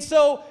 And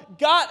so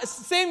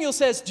Samuel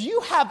says, do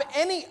you have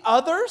any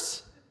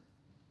others?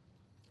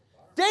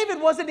 David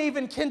wasn't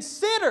even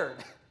considered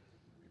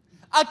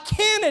a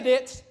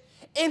candidate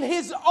in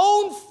his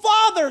own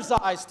father's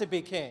eyes to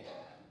be king.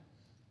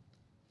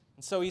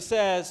 And so he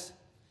says,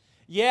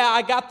 yeah,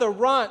 I got the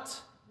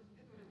runt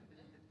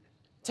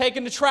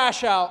taking the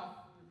trash out.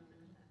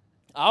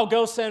 I'll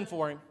go send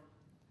for him.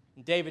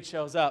 And David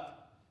shows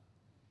up.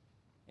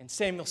 And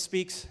Samuel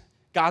speaks.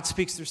 God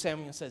speaks through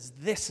Samuel and says,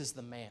 this is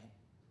the man.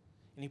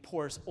 And he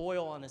pours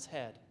oil on his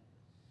head.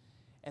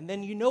 And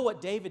then you know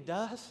what David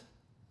does?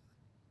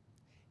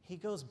 He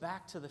goes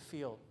back to the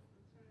field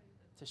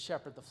to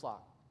shepherd the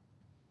flock.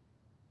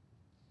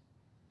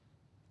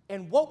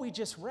 And what we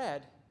just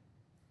read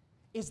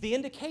is the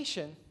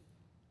indication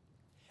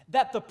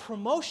that the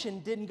promotion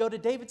didn't go to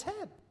David's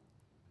head.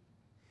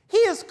 He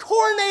is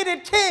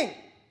coronated king.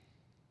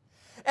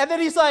 And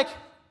then he's like,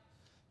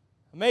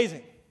 amazing.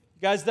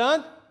 You guys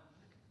done?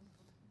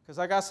 Because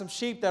I got some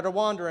sheep that are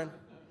wandering.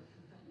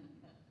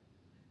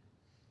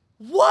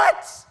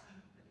 What?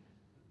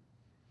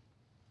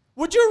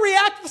 Would you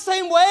react the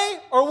same way?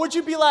 Or would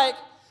you be like,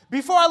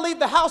 before I leave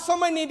the house,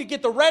 somebody need to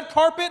get the red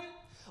carpet.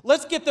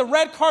 Let's get the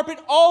red carpet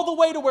all the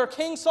way to where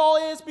King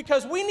Saul is,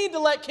 because we need to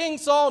let King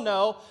Saul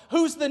know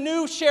who's the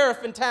new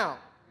sheriff in town.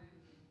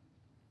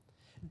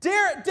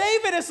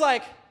 David is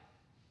like,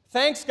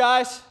 thanks,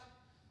 guys.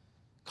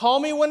 Call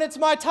me when it's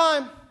my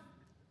time.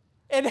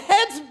 And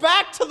heads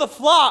back to the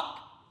flock.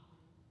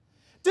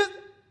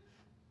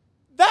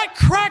 That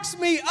cracks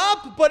me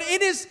up, but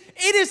it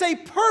is a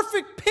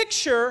perfect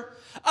picture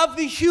of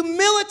the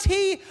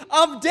humility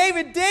of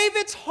David.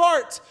 David's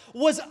heart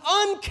was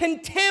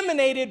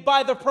uncontaminated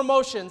by the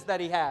promotions that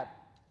he had.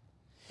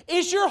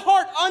 Is your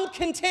heart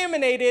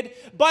uncontaminated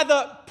by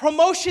the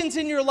promotions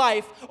in your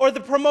life or the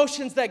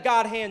promotions that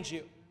God hands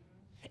you?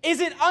 Is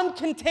it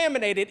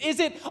uncontaminated? Is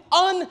it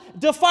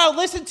undefiled?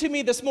 Listen to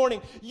me this morning.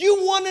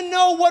 You want to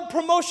know what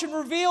promotion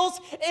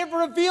reveals? It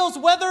reveals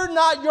whether or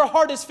not your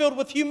heart is filled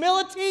with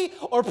humility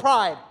or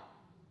pride.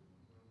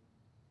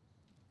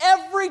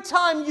 Every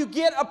time you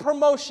get a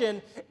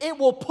promotion, it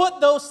will put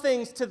those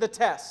things to the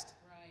test.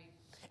 Right.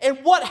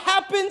 And what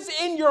happens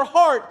in your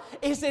heart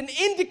is an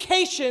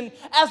indication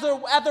as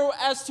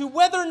to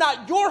whether or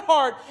not your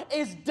heart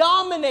is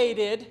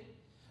dominated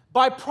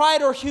by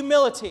pride or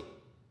humility.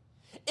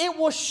 It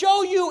will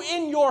show you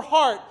in your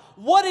heart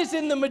what is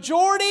in the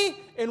majority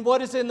and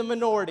what is in the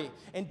minority.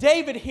 And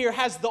David here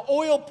has the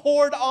oil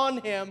poured on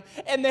him,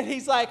 and then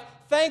he's like,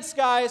 thanks,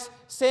 guys.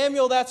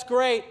 Samuel, that's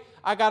great.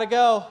 I got to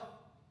go.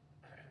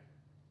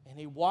 And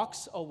he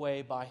walks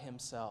away by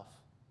himself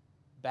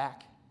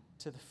back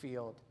to the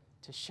field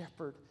to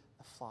shepherd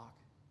the flock.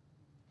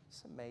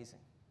 It's amazing.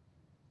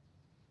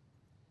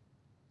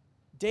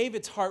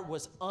 David's heart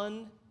was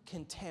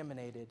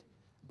uncontaminated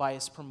by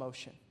his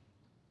promotion.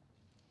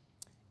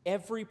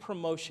 Every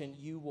promotion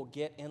you will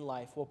get in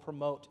life will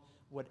promote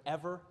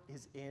whatever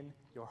is in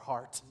your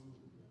heart.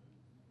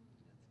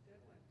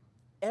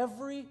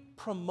 Every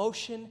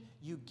promotion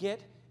you get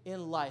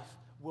in life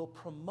will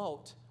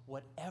promote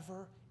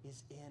whatever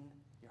is in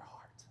your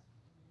heart.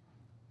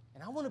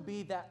 And I want to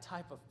be that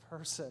type of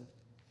person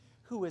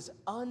who is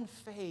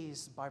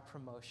unfazed by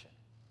promotion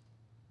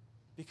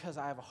because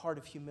I have a heart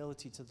of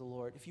humility to the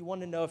Lord. If you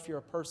want to know if you're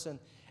a person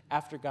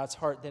after God's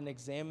heart, then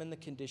examine the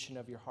condition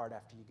of your heart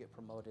after you get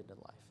promoted in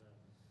life.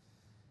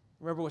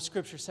 Remember what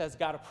Scripture says,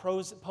 God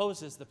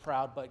opposes the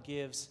proud but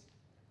gives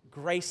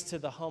grace to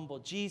the humble.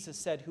 Jesus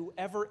said,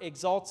 whoever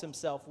exalts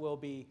himself will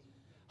be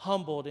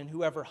humbled, and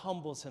whoever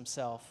humbles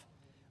himself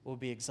will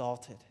be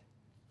exalted.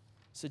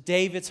 So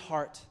David's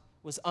heart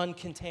was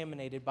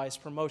uncontaminated by his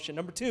promotion.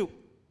 Number 2,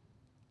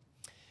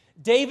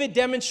 David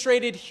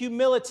demonstrated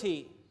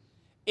humility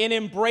in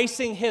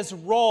embracing his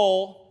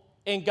role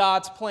in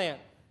God's plan.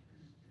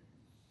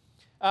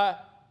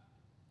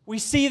 We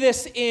see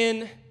this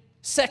in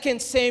 2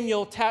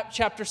 Samuel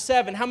chapter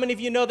 7. How many of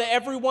you know that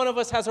every one of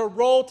us has a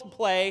role to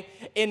play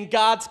in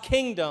God's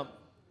kingdom?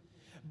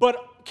 But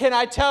can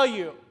I tell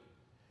you,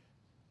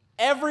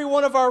 every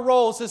one of our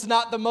roles is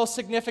not the most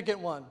significant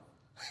one.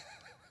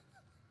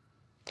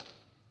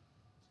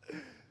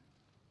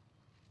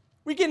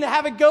 We can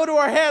have it go to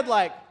our head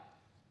like,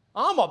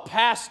 I'm a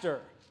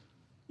pastor.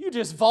 You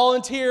just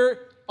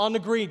volunteer on the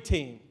green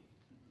team.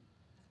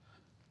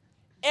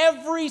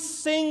 Every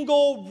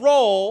single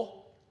role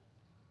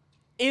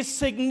is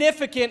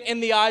significant in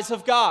the eyes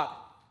of God.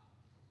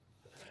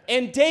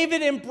 And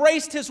David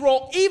embraced his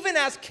role even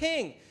as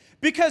king,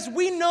 because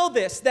we know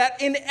this,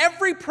 that in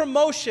every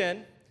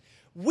promotion,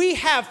 we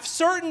have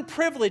certain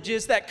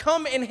privileges that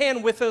come in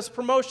hand with those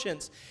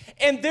promotions.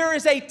 And there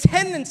is a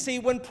tendency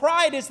when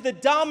pride is the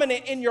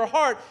dominant in your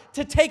heart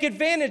to take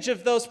advantage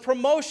of those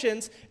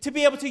promotions to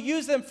be able to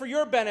use them for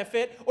your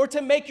benefit or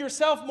to make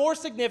yourself more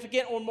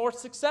significant or more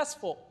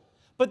successful.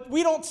 But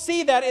we don't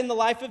see that in the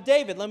life of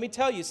David. Let me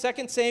tell you,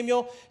 2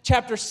 Samuel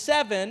chapter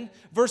 7,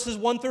 verses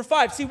 1 through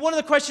 5. See, one of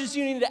the questions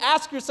you need to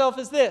ask yourself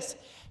is this: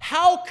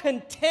 how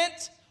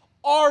content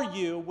are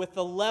you with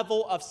the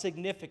level of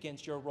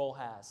significance your role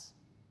has?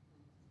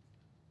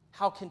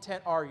 How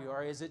content are you,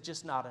 or is it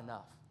just not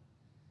enough?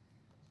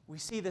 We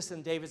see this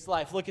in David's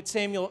life. Look at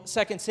 2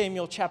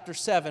 Samuel chapter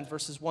 7,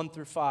 verses 1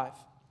 through 5.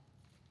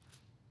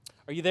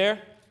 Are you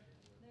there?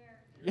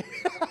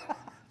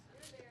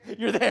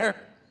 You're there.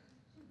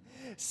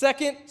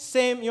 2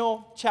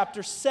 Samuel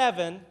chapter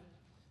 7,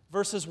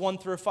 verses 1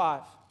 through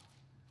 5.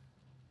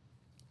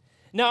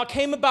 Now it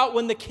came about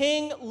when the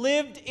king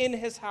lived in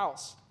his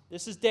house.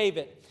 This is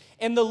David.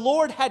 And the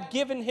Lord had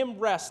given him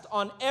rest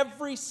on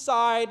every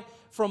side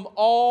from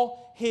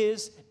all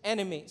his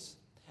enemies,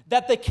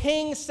 that the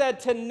king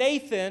said to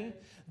Nathan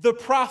the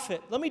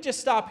prophet. Let me just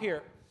stop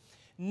here.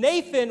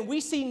 Nathan,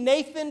 we see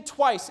Nathan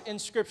twice in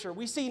Scripture.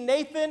 We see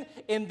Nathan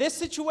in this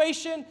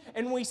situation,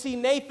 and we see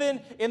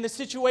Nathan in the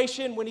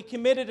situation when he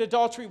committed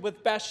adultery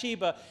with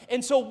Bathsheba.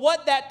 And so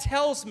what that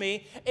tells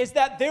me is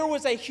that there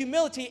was a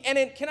humility,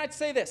 and can I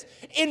say this?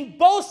 In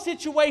both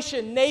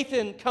situations,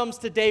 Nathan comes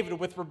to David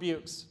with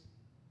rebukes.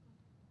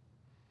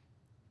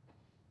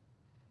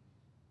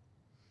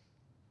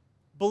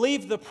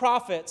 Believe the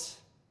prophets,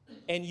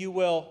 and you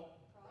will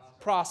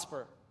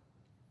prosper.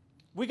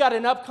 We got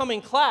an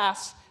upcoming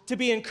class to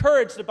be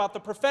encouraged about the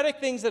prophetic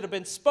things that have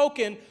been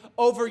spoken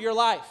over your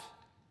life.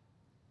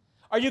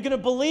 Are you going to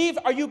believe?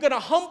 Are you going to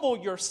humble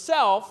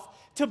yourself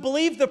to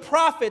believe the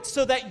prophets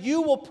so that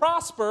you will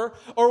prosper?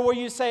 Or will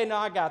you say, no,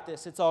 I got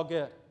this, it's all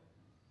good?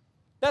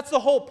 That's the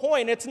whole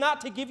point. It's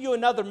not to give you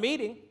another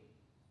meeting.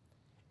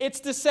 It's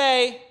to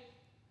say,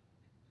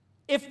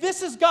 if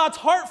this is God's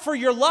heart for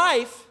your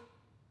life,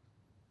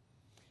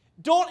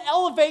 don't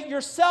elevate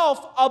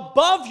yourself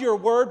above your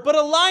word, but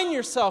align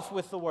yourself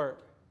with the word.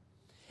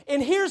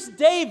 And here's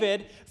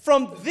David.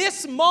 From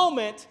this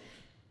moment,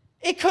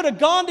 it could have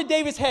gone to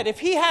David's head. If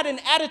he had an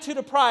attitude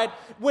of pride,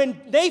 when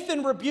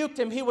Nathan rebuked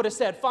him, he would have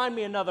said, find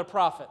me another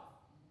prophet.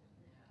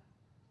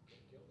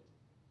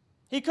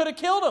 He could have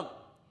killed him.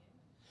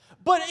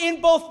 But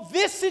in both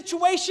this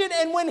situation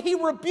and when he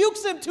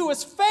rebukes him to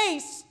his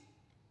face,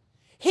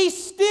 he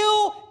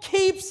still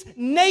keeps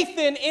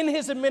Nathan in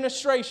his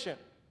administration.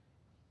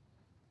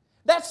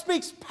 That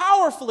speaks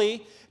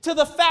powerfully to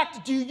the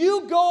fact, do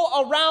you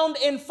go around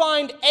and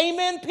find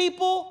amen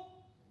people?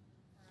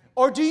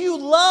 Or do you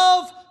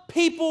love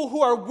people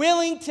who are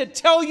willing to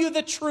tell you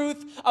the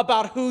truth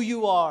about who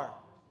you are?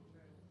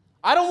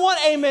 I don't want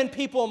amen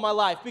people in my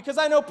life, because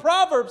I know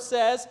Proverbs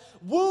says,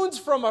 wounds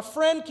from a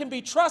friend can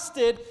be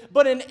trusted,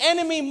 but an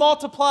enemy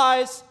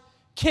multiplies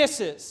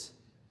kisses.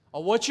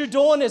 Oh, what you're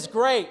doing is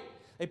great.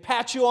 They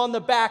pat you on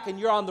the back and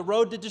you're on the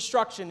road to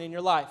destruction in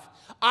your life.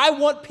 I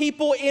want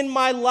people in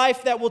my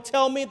life that will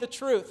tell me the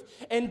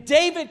truth. And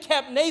David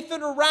kept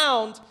Nathan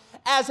around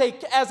as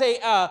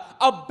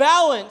a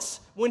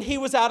balance when he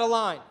was out of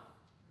line.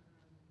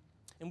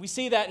 And we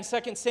see that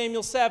in 2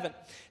 Samuel 7.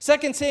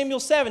 2 Samuel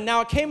 7,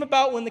 now it came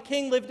about when the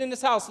king lived in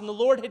his house, and the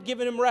Lord had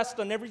given him rest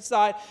on every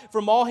side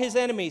from all his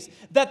enemies,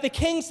 that the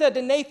king said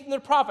to Nathan the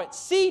prophet,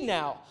 see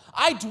now,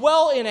 I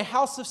dwell in a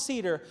house of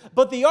cedar,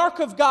 but the ark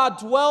of God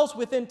dwells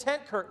within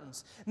tent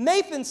curtains.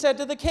 Nathan said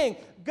to the king,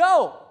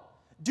 go,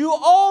 do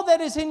all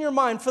that is in your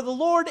mind, for the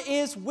Lord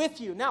is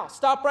with you. Now,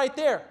 stop right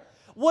there.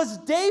 Was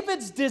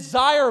David's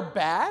desire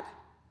bad?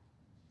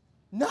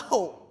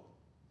 No.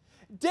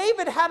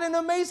 David had an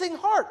amazing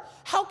heart.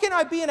 How can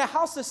I be in a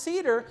house of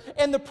cedar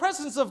and the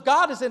presence of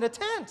God is in a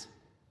tent?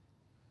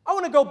 I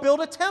want to go build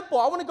a temple.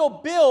 I want to go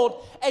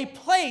build a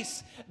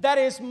place that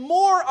is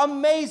more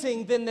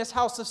amazing than this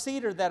house of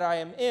cedar that I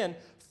am in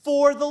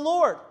for the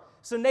Lord.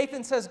 So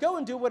Nathan says, go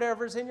and do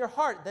whatever is in your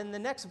heart. Then the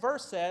next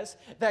verse says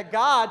that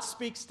God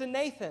speaks to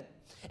Nathan.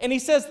 And he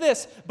says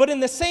this, but in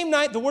the same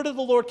night, the word of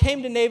the Lord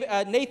came to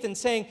Nathan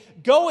saying,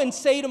 go and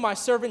say to my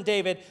servant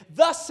David,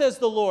 thus says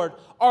the Lord,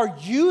 are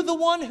you the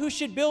one who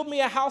should build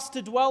me a house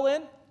to dwell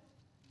in?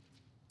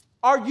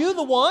 Are you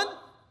the one?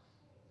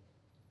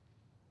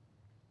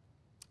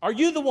 Are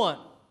you the one?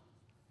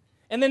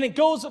 And then it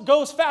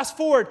goes fast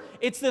forward.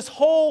 It's this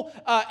whole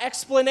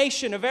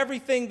explanation of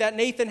everything that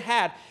Nathan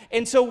had.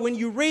 And so when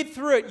you read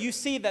through it, you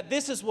see that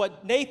this is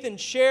what Nathan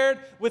shared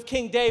with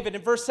King David.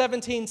 And verse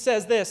 17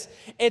 says this.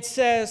 It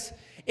says,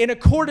 in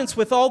accordance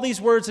with all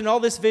these words and all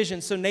this vision,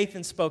 so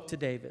Nathan spoke to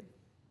David.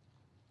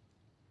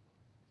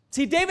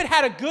 See, David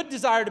had a good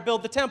desire to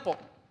build the temple.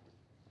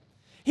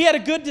 He had a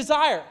good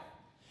desire.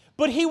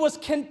 But he was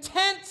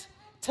content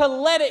to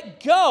let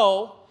it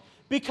go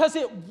because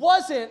it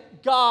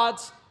wasn't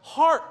God's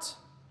heart.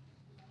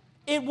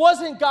 It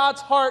wasn't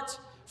God's heart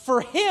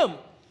for him.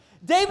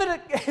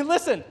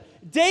 Listen,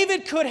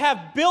 David could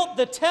have built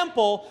the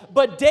temple,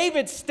 but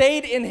David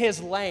stayed in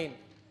his lane.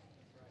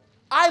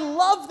 I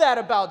love that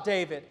about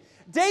David.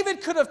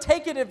 David could have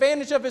taken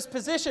advantage of his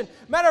position.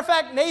 Matter of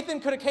fact, Nathan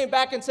could have came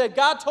back and said,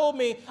 God told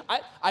me,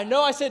 I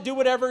know I said do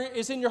whatever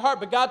is in your heart,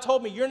 but God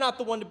told me you're not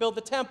the one to build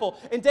the temple.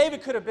 And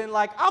David could have been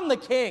like, I'm the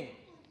king.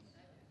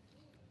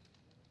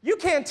 You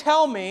can't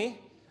tell me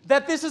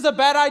that this is a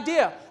bad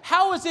idea.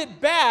 How is it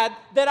bad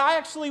that I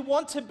actually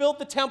want to build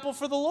the temple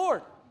for the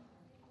Lord?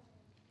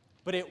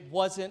 But it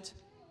wasn't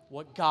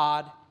what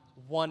God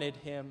wanted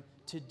him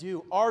to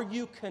do. Are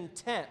you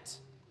content?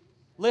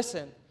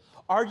 Listen,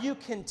 are you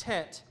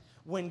content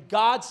when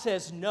God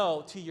says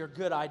no to your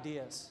good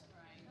ideas?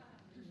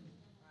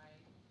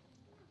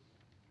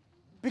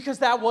 Because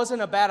that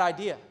wasn't a bad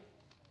idea.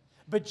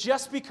 But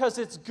just because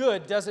it's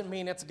good doesn't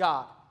mean it's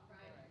God.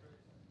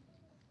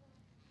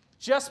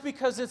 Just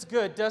because it's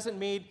good doesn't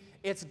mean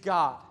it's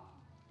God.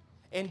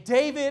 And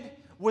David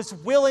was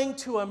willing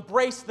to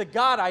embrace the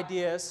God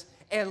ideas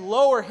and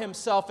lower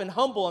himself and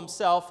humble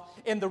himself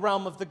in the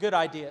realm of the good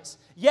ideas.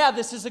 Yeah,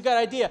 this is a good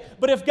idea.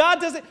 But if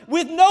God doesn't,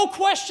 with no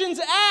questions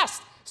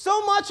asked,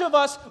 so much of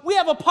us, we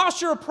have a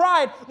posture of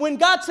pride when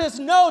God says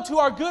no to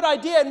our good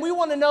idea and we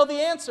want to know the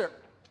answer.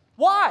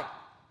 Why?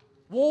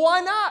 Well,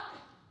 why not?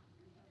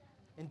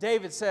 And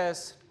David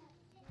says,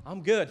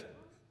 I'm good.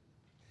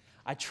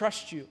 I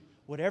trust you.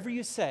 Whatever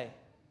you say,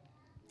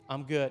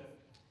 I'm good.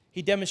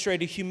 He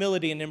demonstrated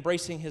humility in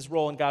embracing his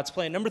role in God's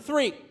plan. Number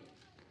 3,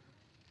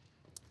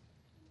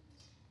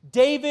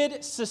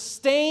 David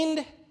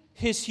sustained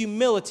his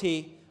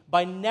humility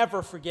by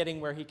never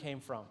forgetting where he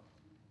came from.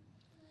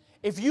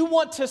 If you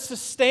want to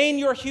sustain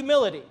your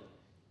humility,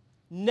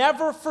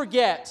 never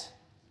forget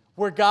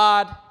where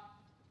God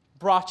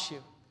brought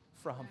you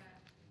from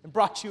and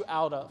brought you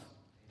out of.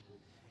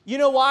 You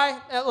know why?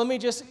 Let me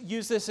just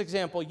use this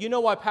example. You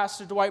know why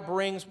Pastor Dwight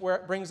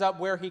brings up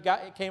where he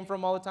came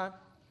from all the time?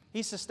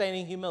 He's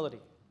sustaining humility.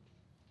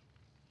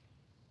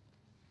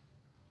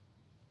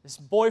 This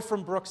boy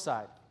from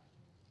Brookside,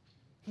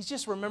 he's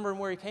just remembering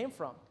where he came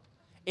from.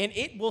 And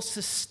it will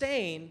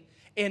sustain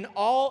in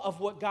all of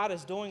what God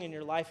is doing in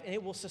your life, and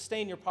it will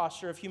sustain your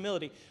posture of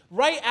humility.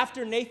 Right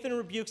after Nathan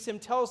rebukes him,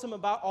 tells him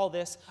about all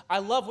this, I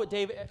love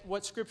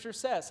what Scripture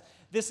says.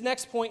 This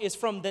next point is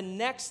from the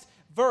next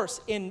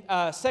verse in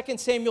 2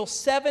 Samuel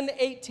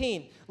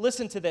 7:18.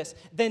 Listen to this.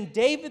 Then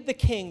David the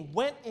king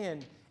went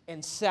in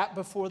and sat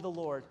before the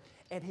Lord,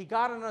 and he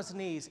got on his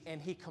knees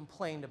and he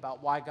complained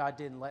about why God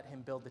didn't let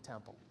him build the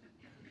temple.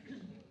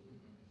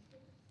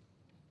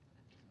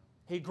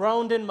 He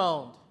groaned and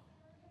moaned.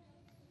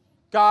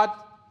 God,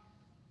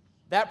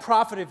 that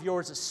prophet of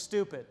yours is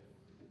stupid.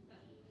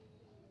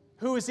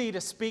 Who is he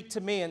to speak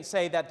to me and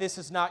say that this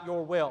is not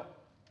your will?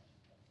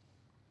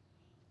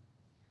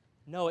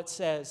 No, it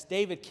says,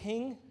 David,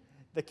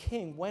 the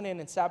king, went in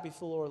and sat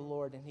before the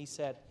Lord, and he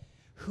said,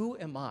 who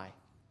am I,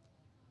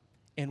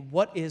 and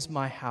what is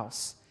my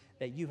house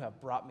that you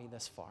have brought me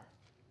this far?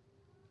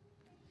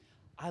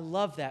 I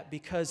love that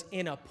because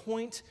in a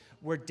point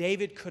where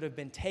David could have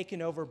been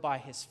taken over by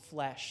his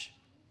flesh,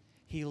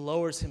 he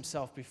lowers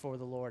himself before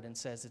the Lord and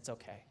says, it's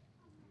okay.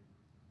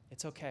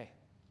 It's okay.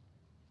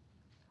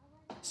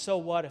 So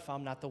what if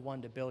I'm not the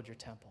one to build your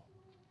temple?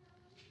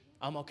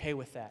 I'm okay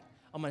with that.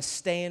 I'm going to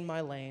stay in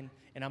my lane,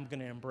 and I'm going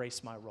to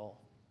embrace my role.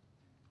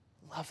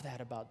 Love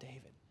that about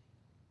David.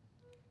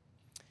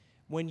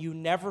 When you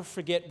never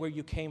forget where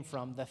you came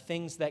from, the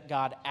things that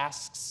God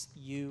asks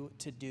you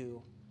to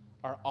do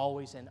are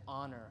always an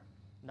honor,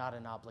 not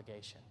an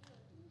obligation.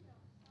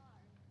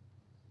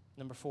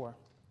 Number 4.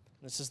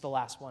 This is the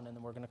last one, and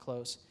then we're going to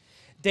close.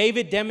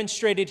 David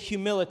demonstrated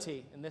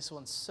humility, and this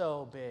one's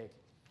so big.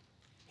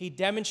 He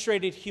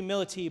demonstrated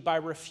humility by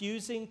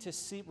refusing to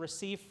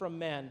receive from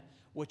men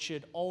which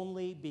should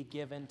only be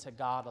given to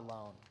God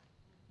alone.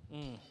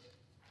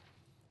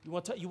 You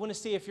want to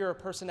see if you're a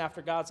person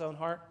after God's own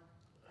heart?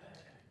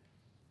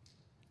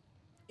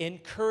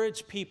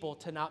 Encourage people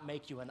to not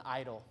make you an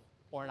idol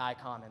or an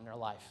icon in their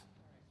life.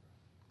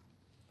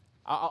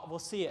 We'll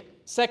see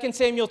it. 2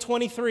 Samuel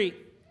 23.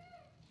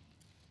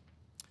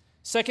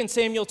 2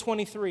 Samuel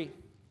 23.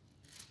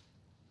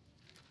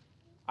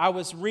 I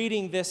was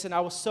reading this and I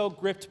was so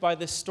gripped by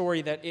this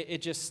story that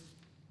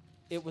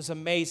it was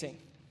amazing.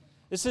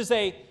 This is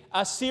a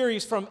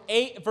series from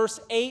verse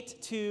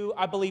 8 to,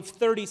 I believe,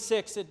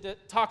 36.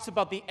 It talks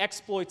about the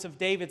exploits of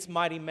David's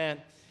mighty men.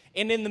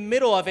 And in the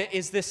middle of it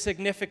is this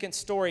significant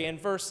story. In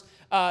verse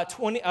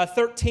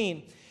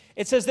 13,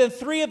 It says, then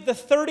 3 of the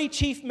 30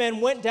 chief men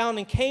went down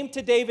and came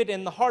to David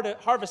in the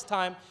harvest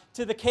time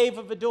to the cave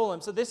of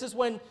Adullam. So this is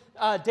when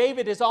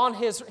David is on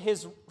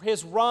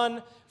his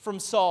run from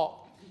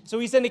Saul. So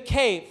he's in a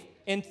cave,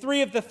 and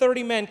 3 of the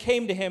 30 men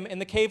came to him in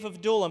the cave of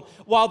Adullam,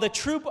 while the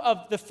troop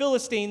of the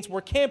Philistines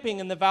were camping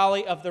in the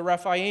valley of the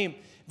Rephaim.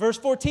 Verse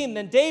 14,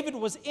 then David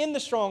was in the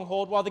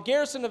stronghold, while the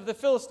garrison of the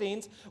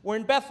Philistines were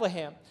in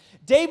Bethlehem.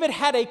 David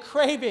had a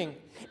craving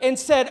and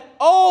said,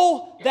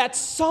 oh, that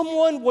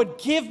someone would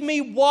give me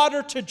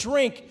water to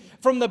drink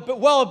from the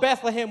well of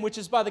Bethlehem, which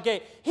is by the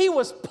gate. He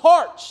was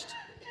parched,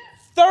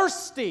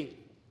 thirsty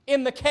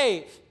in the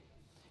cave.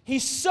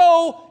 He's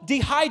so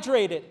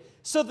dehydrated.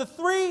 So the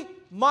 3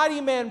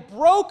 mighty men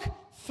broke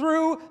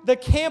through the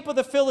camp of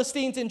the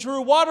Philistines and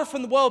drew water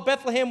from the well of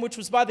Bethlehem, which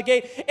was by the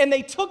gate, and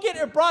they took it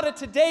and brought it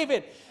to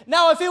David.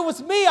 Now, if it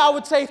was me, I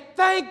would say,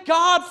 thank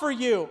God for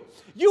you.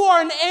 You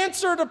are an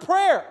answer to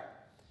prayer.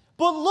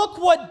 But look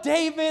what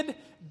David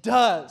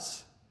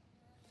does.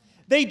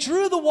 They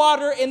drew the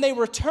water and they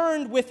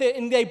returned with it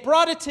and they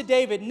brought it to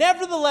David.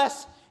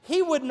 Nevertheless,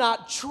 he would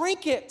not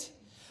drink it,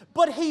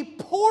 but he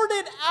poured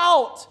it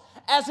out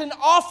as an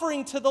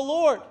offering to the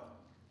Lord.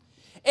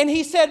 And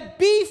he said,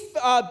 be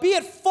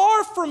it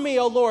far from me,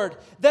 O Lord,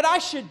 that I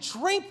should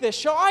drink this.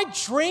 Shall I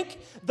drink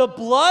the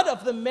blood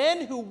of the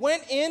men who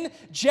went in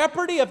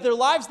jeopardy of their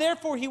lives?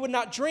 Therefore, he would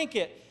not drink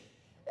it.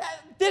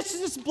 This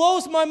just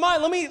blows my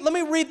mind. Let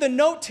me read the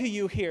note to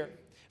you here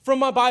from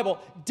my Bible.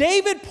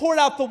 David poured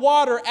out the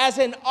water as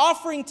an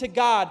offering to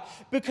God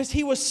because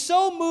he was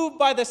so moved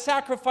by the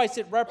sacrifice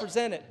it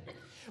represented.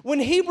 When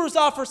Hebrews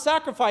offer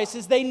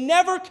sacrifices, they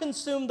never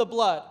consume the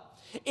blood.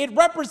 It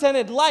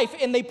represented life,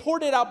 and they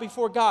poured it out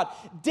before God.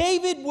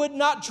 David would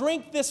not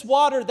drink this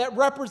water that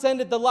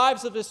represented the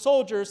lives of his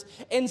soldiers.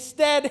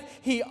 Instead,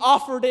 he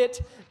offered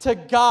it to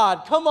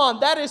God. Come on,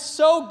 that is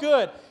so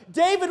good.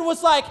 David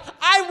was like,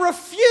 I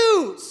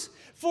refuse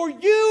for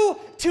you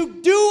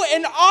to do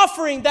an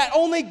offering that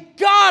only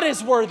God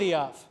is worthy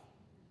of.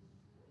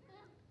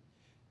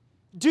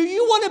 Do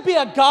you want to be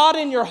a God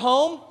in your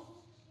home?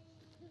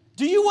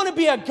 Do you want to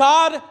be a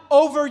God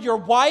over your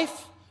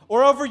wife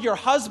or over your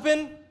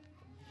husband?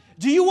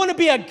 Do you want to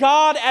be a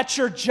God at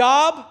your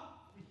job?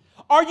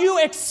 Are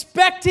you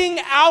expecting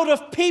out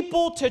of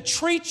people to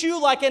treat you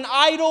like an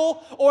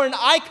idol or an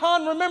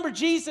icon? Remember,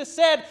 Jesus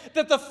said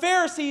that the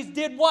Pharisees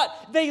did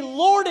what? They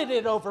lorded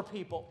it over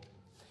people.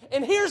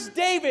 And here's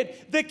David,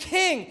 the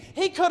king.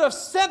 He could have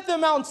sent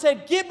them out and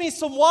said, give me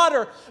some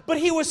water. But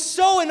he was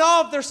so in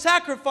awe of their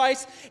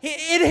sacrifice,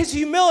 in his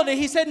humility,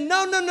 he said,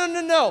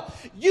 no.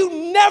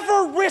 You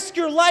never risk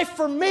your life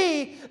for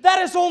me.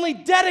 That is only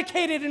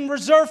dedicated and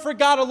reserved for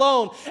God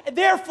alone.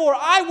 Therefore,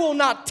 I will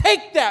not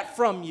take that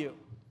from you.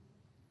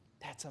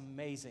 That's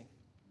amazing.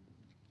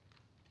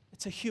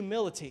 It's a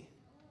humility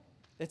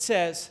that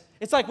says,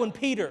 it's like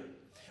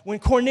when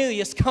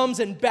Cornelius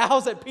comes and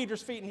bows at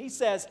Peter's feet and he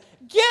says,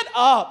 get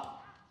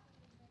up.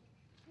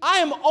 I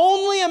am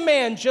only a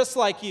man just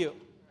like you.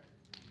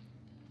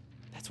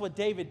 That's what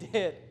David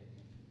did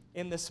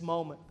in this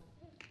moment.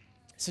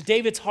 So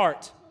David's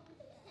heart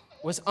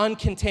was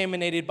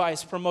uncontaminated by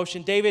his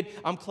promotion.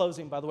 I'm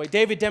closing by the way.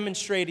 David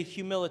demonstrated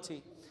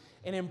humility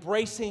in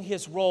embracing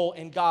his role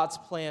in God's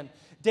plan.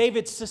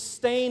 David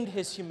sustained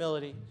his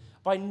humility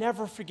by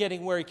never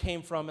forgetting where he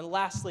came from. And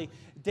lastly,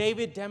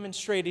 David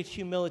demonstrated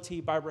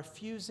humility by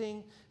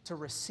refusing to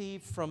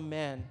receive from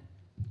men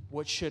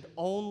what should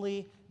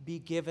only be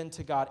given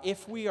to God.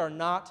 If we are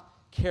not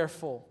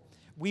careful,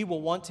 we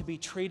will want to be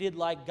treated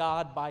like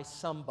God by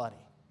somebody.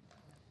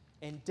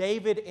 And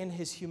David, in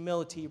his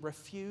humility,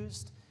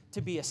 refused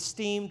to be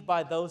esteemed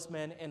by those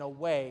men in a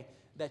way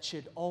that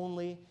should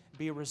only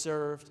be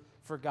reserved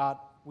for God.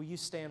 Will you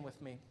stand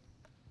with me?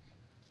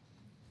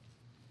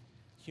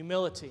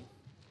 Humility.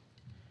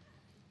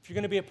 If you're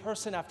going to be a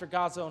person after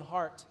God's own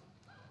heart,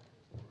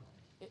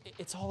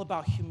 it's all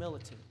about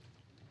humility.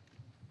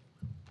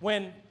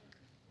 When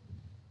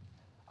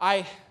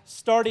I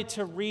started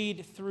to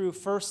read through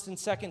 1 and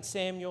 2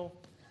 Samuel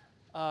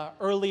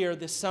earlier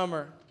this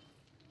summer,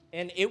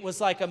 and it was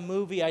like a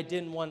movie I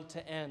didn't want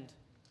to end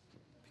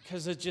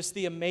because of just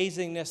the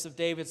amazingness of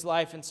David's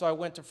life. And so I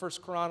went to 1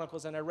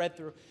 Chronicles and I read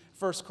through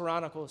 1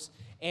 Chronicles,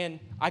 and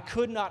I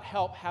could not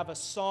help have a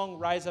song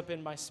rise up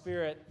in my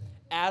spirit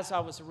as I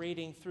was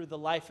reading through the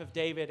life of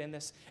David and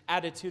this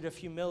attitude of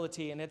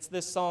humility. And it's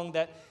this song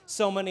that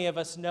so many of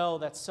us know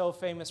that's so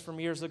famous from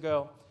years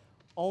ago.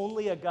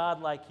 Only a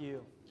God like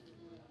you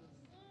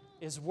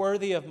is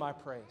worthy of my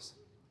praise.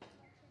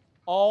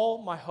 All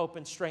my hope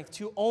and strength,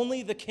 to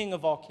only the King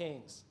of all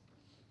kings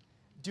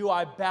do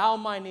I bow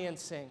my knee and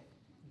sing.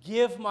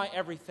 Give my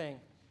everything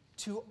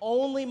to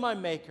only my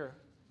Maker,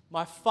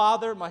 my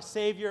Father, my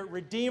Savior,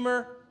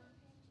 Redeemer,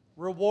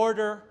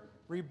 Rewarder,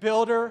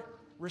 Rebuilder,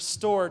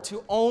 Restorer.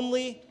 To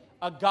only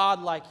a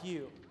God like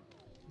you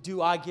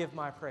do I give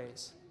my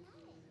praise.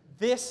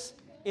 This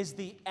is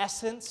the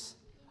essence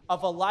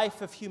of a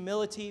life of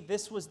humility.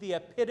 This was the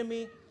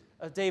epitome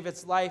of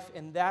David's life,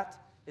 and that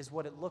is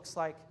what it looks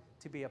like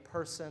to be a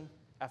person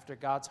after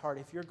God's heart.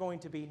 If you're going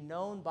to be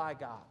known by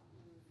God,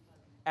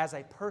 as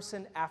a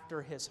person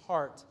after his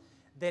heart,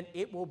 then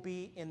it will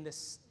be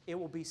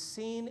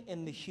seen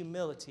in the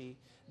humility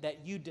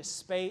that you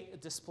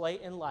display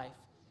in life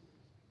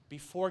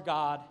before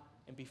God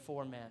and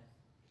before men.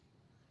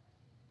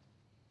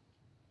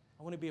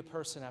 I want to be a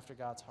person after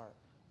God's heart.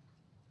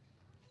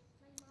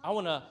 I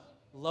want to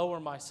lower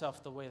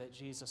myself the way that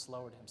Jesus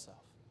lowered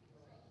himself.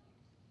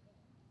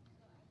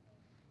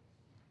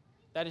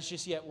 That is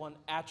just yet one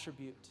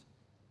attribute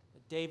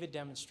that David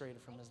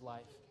demonstrated from his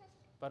life,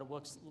 but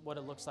what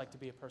it looks like to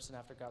be a person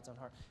after God's own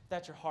heart. If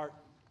that's your heart,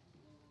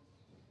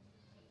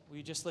 will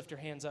you just lift your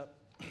hands up?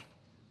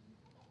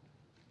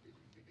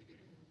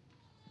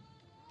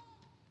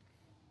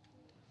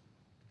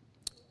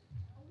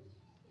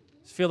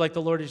 I feel like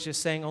the Lord is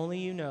just saying, only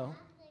you know,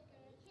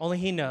 only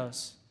He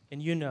knows,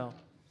 and you know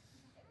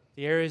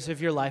the areas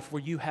of your life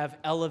where you have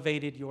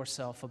elevated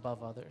yourself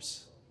above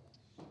others.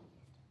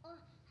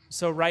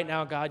 So right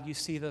now, God, you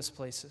see those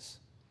places.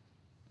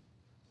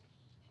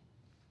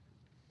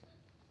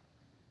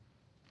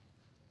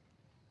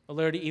 But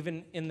Lord,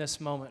 even in this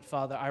moment,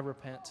 Father, I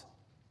repent.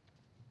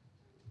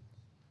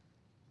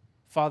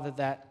 Father,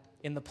 that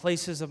in the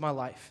places of my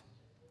life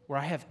where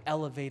I have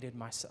elevated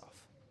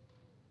myself,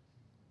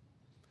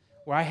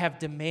 where I have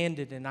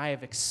demanded and I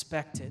have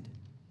expected,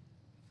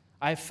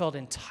 I have felt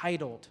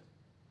entitled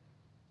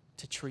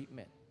to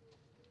treatment,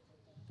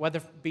 whether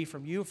it be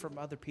from you or from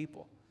other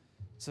people.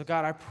 So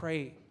God, I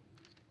pray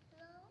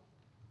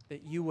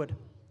that you would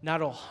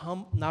not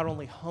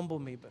only humble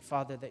me, but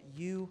Father, that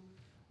you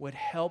would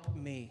help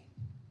me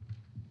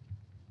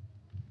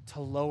to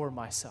lower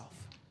myself,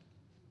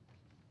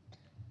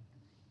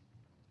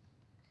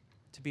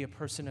 to be a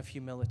person of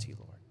humility,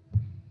 Lord.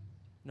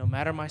 No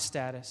matter my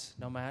status,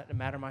 no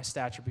matter my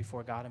stature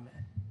before God and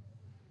men.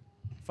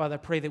 Father, I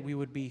pray that we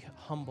would be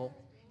humble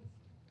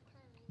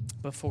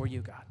before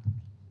you, God,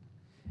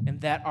 and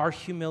that our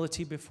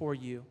humility before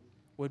you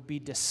would be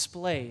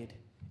displayed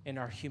in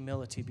our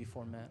humility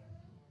before men.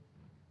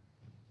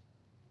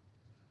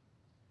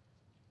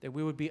 That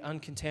we would be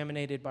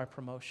uncontaminated by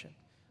promotion.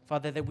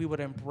 Father, that we would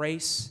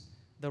embrace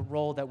the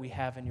role that we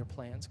have in your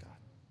plans, God.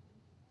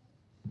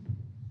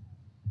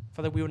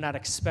 Father, we would not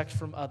expect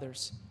from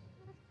others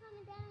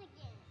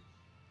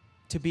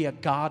to be a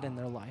God in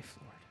their life,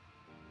 Lord.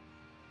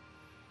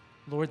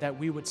 Lord, that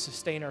we would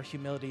sustain our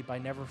humility by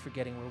never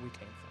forgetting where we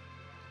came from.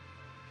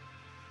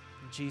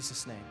 In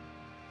Jesus' name,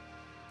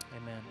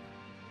 amen.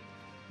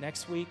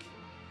 Next week,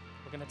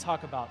 we're going to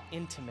talk about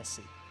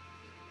intimacy,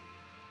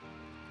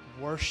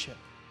 worship,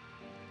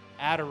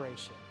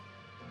 adoration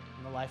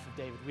in the life of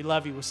David. We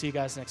love you. We'll see you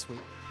guys next week.